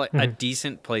to have a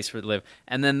decent place for to live.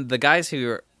 And then the guys who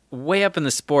are way up in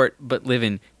the sport but live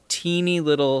in teeny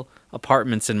little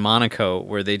apartments in Monaco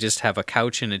where they just have a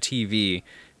couch and a TV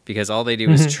because all they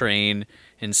do is train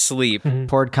and sleep.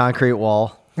 Poured concrete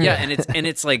wall. Yeah, and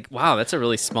it's like, wow, that's a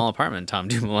really small apartment, Tom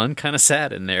Dumoulin. Kind of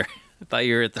sad in there. I thought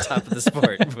you were at the top of the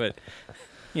sport, but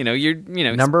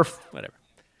whatever.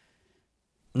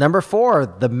 Number 4,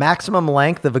 the maximum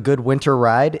length of a good winter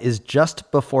ride is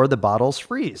just before the bottles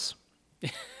freeze.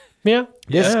 Yeah,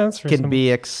 This can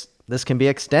be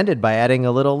extended by adding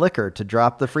a little liquor to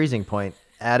drop the freezing point.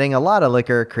 Adding a lot of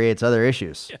liquor creates other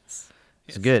issues. Yes.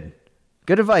 It's good.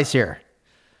 Good advice here.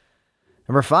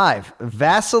 Number 5,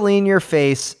 Vaseline your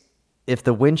face if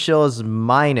the wind chill is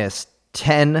minus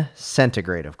 10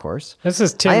 centigrade, of course. This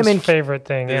is Tim's favorite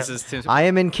thing. I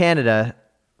am in Canada,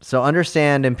 so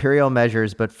understand imperial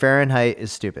measures, but Fahrenheit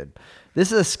is stupid.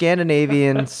 This is a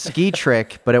Scandinavian ski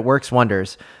trick, but it works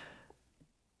wonders.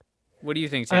 What do you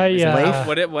think, Tim? Yeah.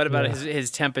 What about his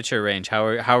temperature range? How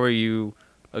are you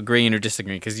agreeing or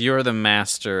disagreeing? Because you're the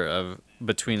master of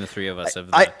between the three of us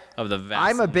of the Vaseline.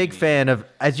 I'm a big fan of,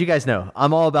 as you guys know,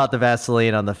 I'm all about the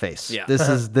Vaseline on the face. Yeah. This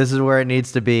is where it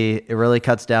needs to be. It really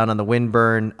cuts down on the wind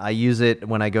burn. I use it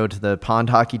when I go to the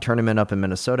pond hockey tournament up in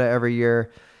Minnesota every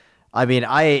year. I mean,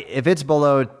 if it's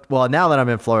below, well, now that I'm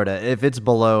in Florida, if it's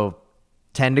below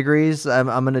 10 degrees, I'm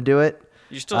going to do it.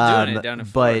 You're still doing it down in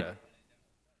Florida.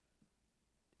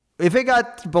 If it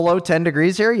got below 10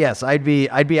 degrees here, yes, I'd be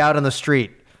out on the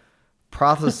street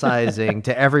prophesizing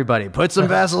to everybody, put some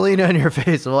Vaseline on your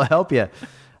face. It will help you.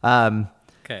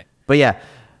 Okay. But yeah.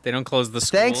 They don't close the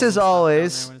schools. Thanks as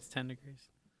always. When it's 10 degrees.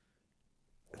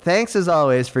 Thanks as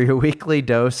always for your weekly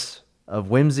dose of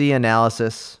whimsy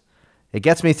analysis. It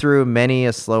gets me through many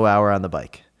a slow hour on the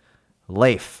bike.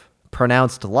 Leif,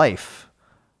 pronounced life.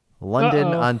 London,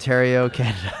 Ontario,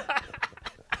 Canada.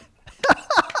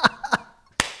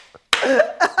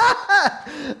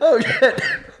 Oh shit.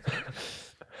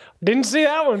 Didn't see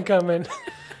that one coming.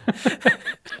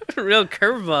 Real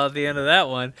curveball at the end of that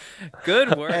one.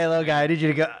 Good work. Hey, little guy, I need you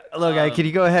to go. Little guy, can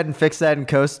you go ahead and fix that in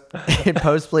post,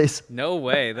 please? No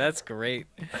way. That's great.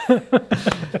 Do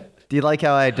you like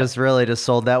how I just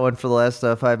sold that one for the last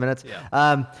 5 minutes? Yeah.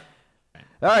 All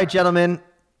right, gentlemen.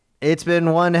 It's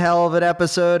been one hell of an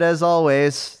episode as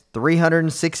always.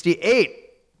 368.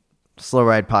 Slow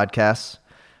Ride Podcasts.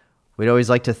 We'd always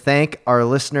like to thank our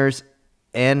listeners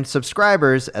and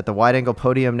subscribers at the Wide Angle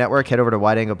Podium Network. Head over to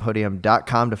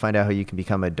wideanglepodium.com to find out how you can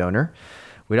become a donor.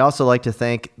 We'd also like to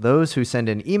thank those who send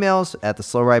in emails at the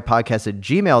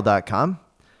slowridepodcast@gmail.com.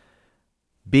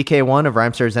 BK1 of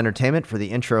Rhymesters Entertainment for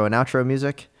the intro and outro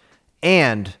music.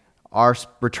 And our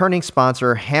returning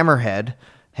sponsor, Hammerhead.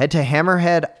 Head to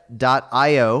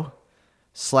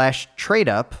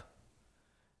hammerhead.io/tradeup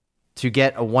to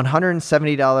get a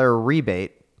 $170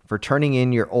 rebate for turning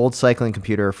in your old cycling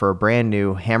computer for a brand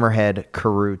new Hammerhead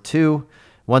Karoo 2.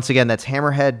 Once again, that's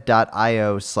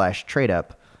hammerhead.io/tradeup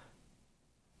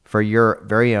for your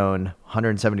very own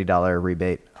 $170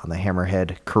 rebate on the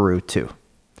Hammerhead Karoo 2.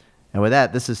 And with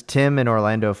that, this is Tim in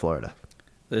Orlando, Florida.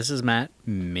 This is Matt,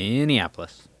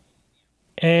 Minneapolis.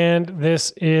 And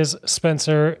this is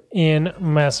Spencer in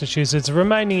Massachusetts,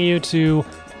 reminding you to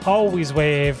always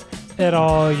wave at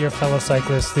all your fellow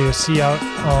cyclists that you see out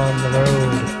on the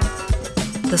road.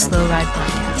 The Slow Ride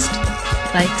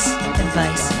Podcast. Bikes,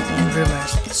 advice, and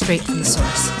rumors straight from the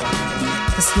source.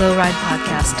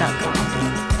 TheSlowRidePodcast.com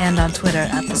and on Twitter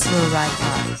at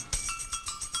TheSlowRidePod.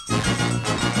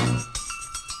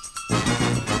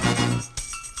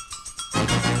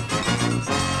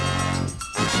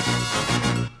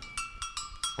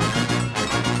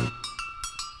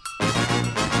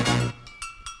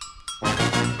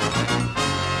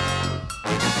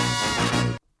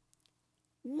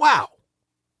 Wow,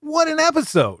 what an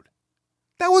episode.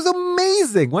 That was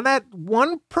amazing. When that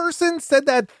one person said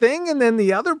that thing and then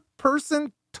the other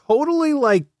person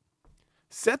totally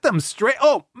set them straight.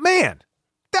 Oh man,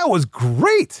 that was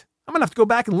great. I'm gonna have to go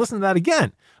back and listen to that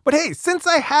again. But hey, since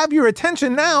I have your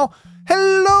attention now,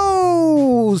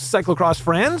 hello, cyclocross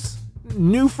friends,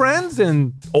 new friends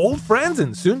and old friends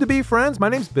and soon to be friends. My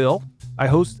name's Bill. I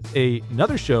host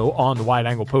another show on the Wide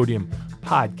Angle Podium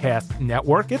Podcast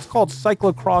Network. It's called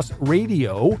Cyclocross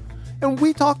Radio, and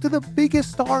we talk to the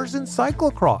biggest stars in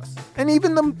cyclocross and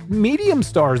even the medium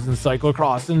stars in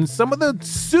cyclocross and some of the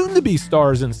soon-to-be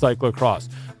stars in cyclocross.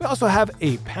 We also have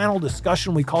a panel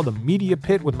discussion we call the Media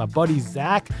Pit with my buddies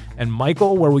Zach and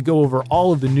Michael, where we go over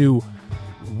all of the new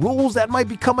rules that might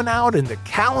be coming out and the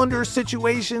calendar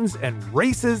situations and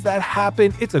races that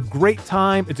happen. It's a great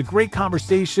time. It's a great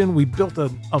conversation. We built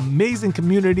an amazing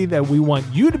community that we want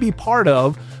you to be part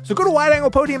of. So go to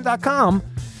wideanglepodium.com,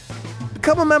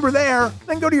 become a member there,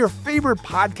 then go to your favorite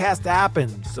podcast app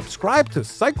and subscribe to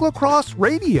Cyclocross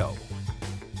Radio.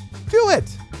 Do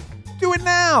it. Do it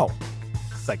now,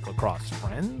 cyclocross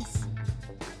friends.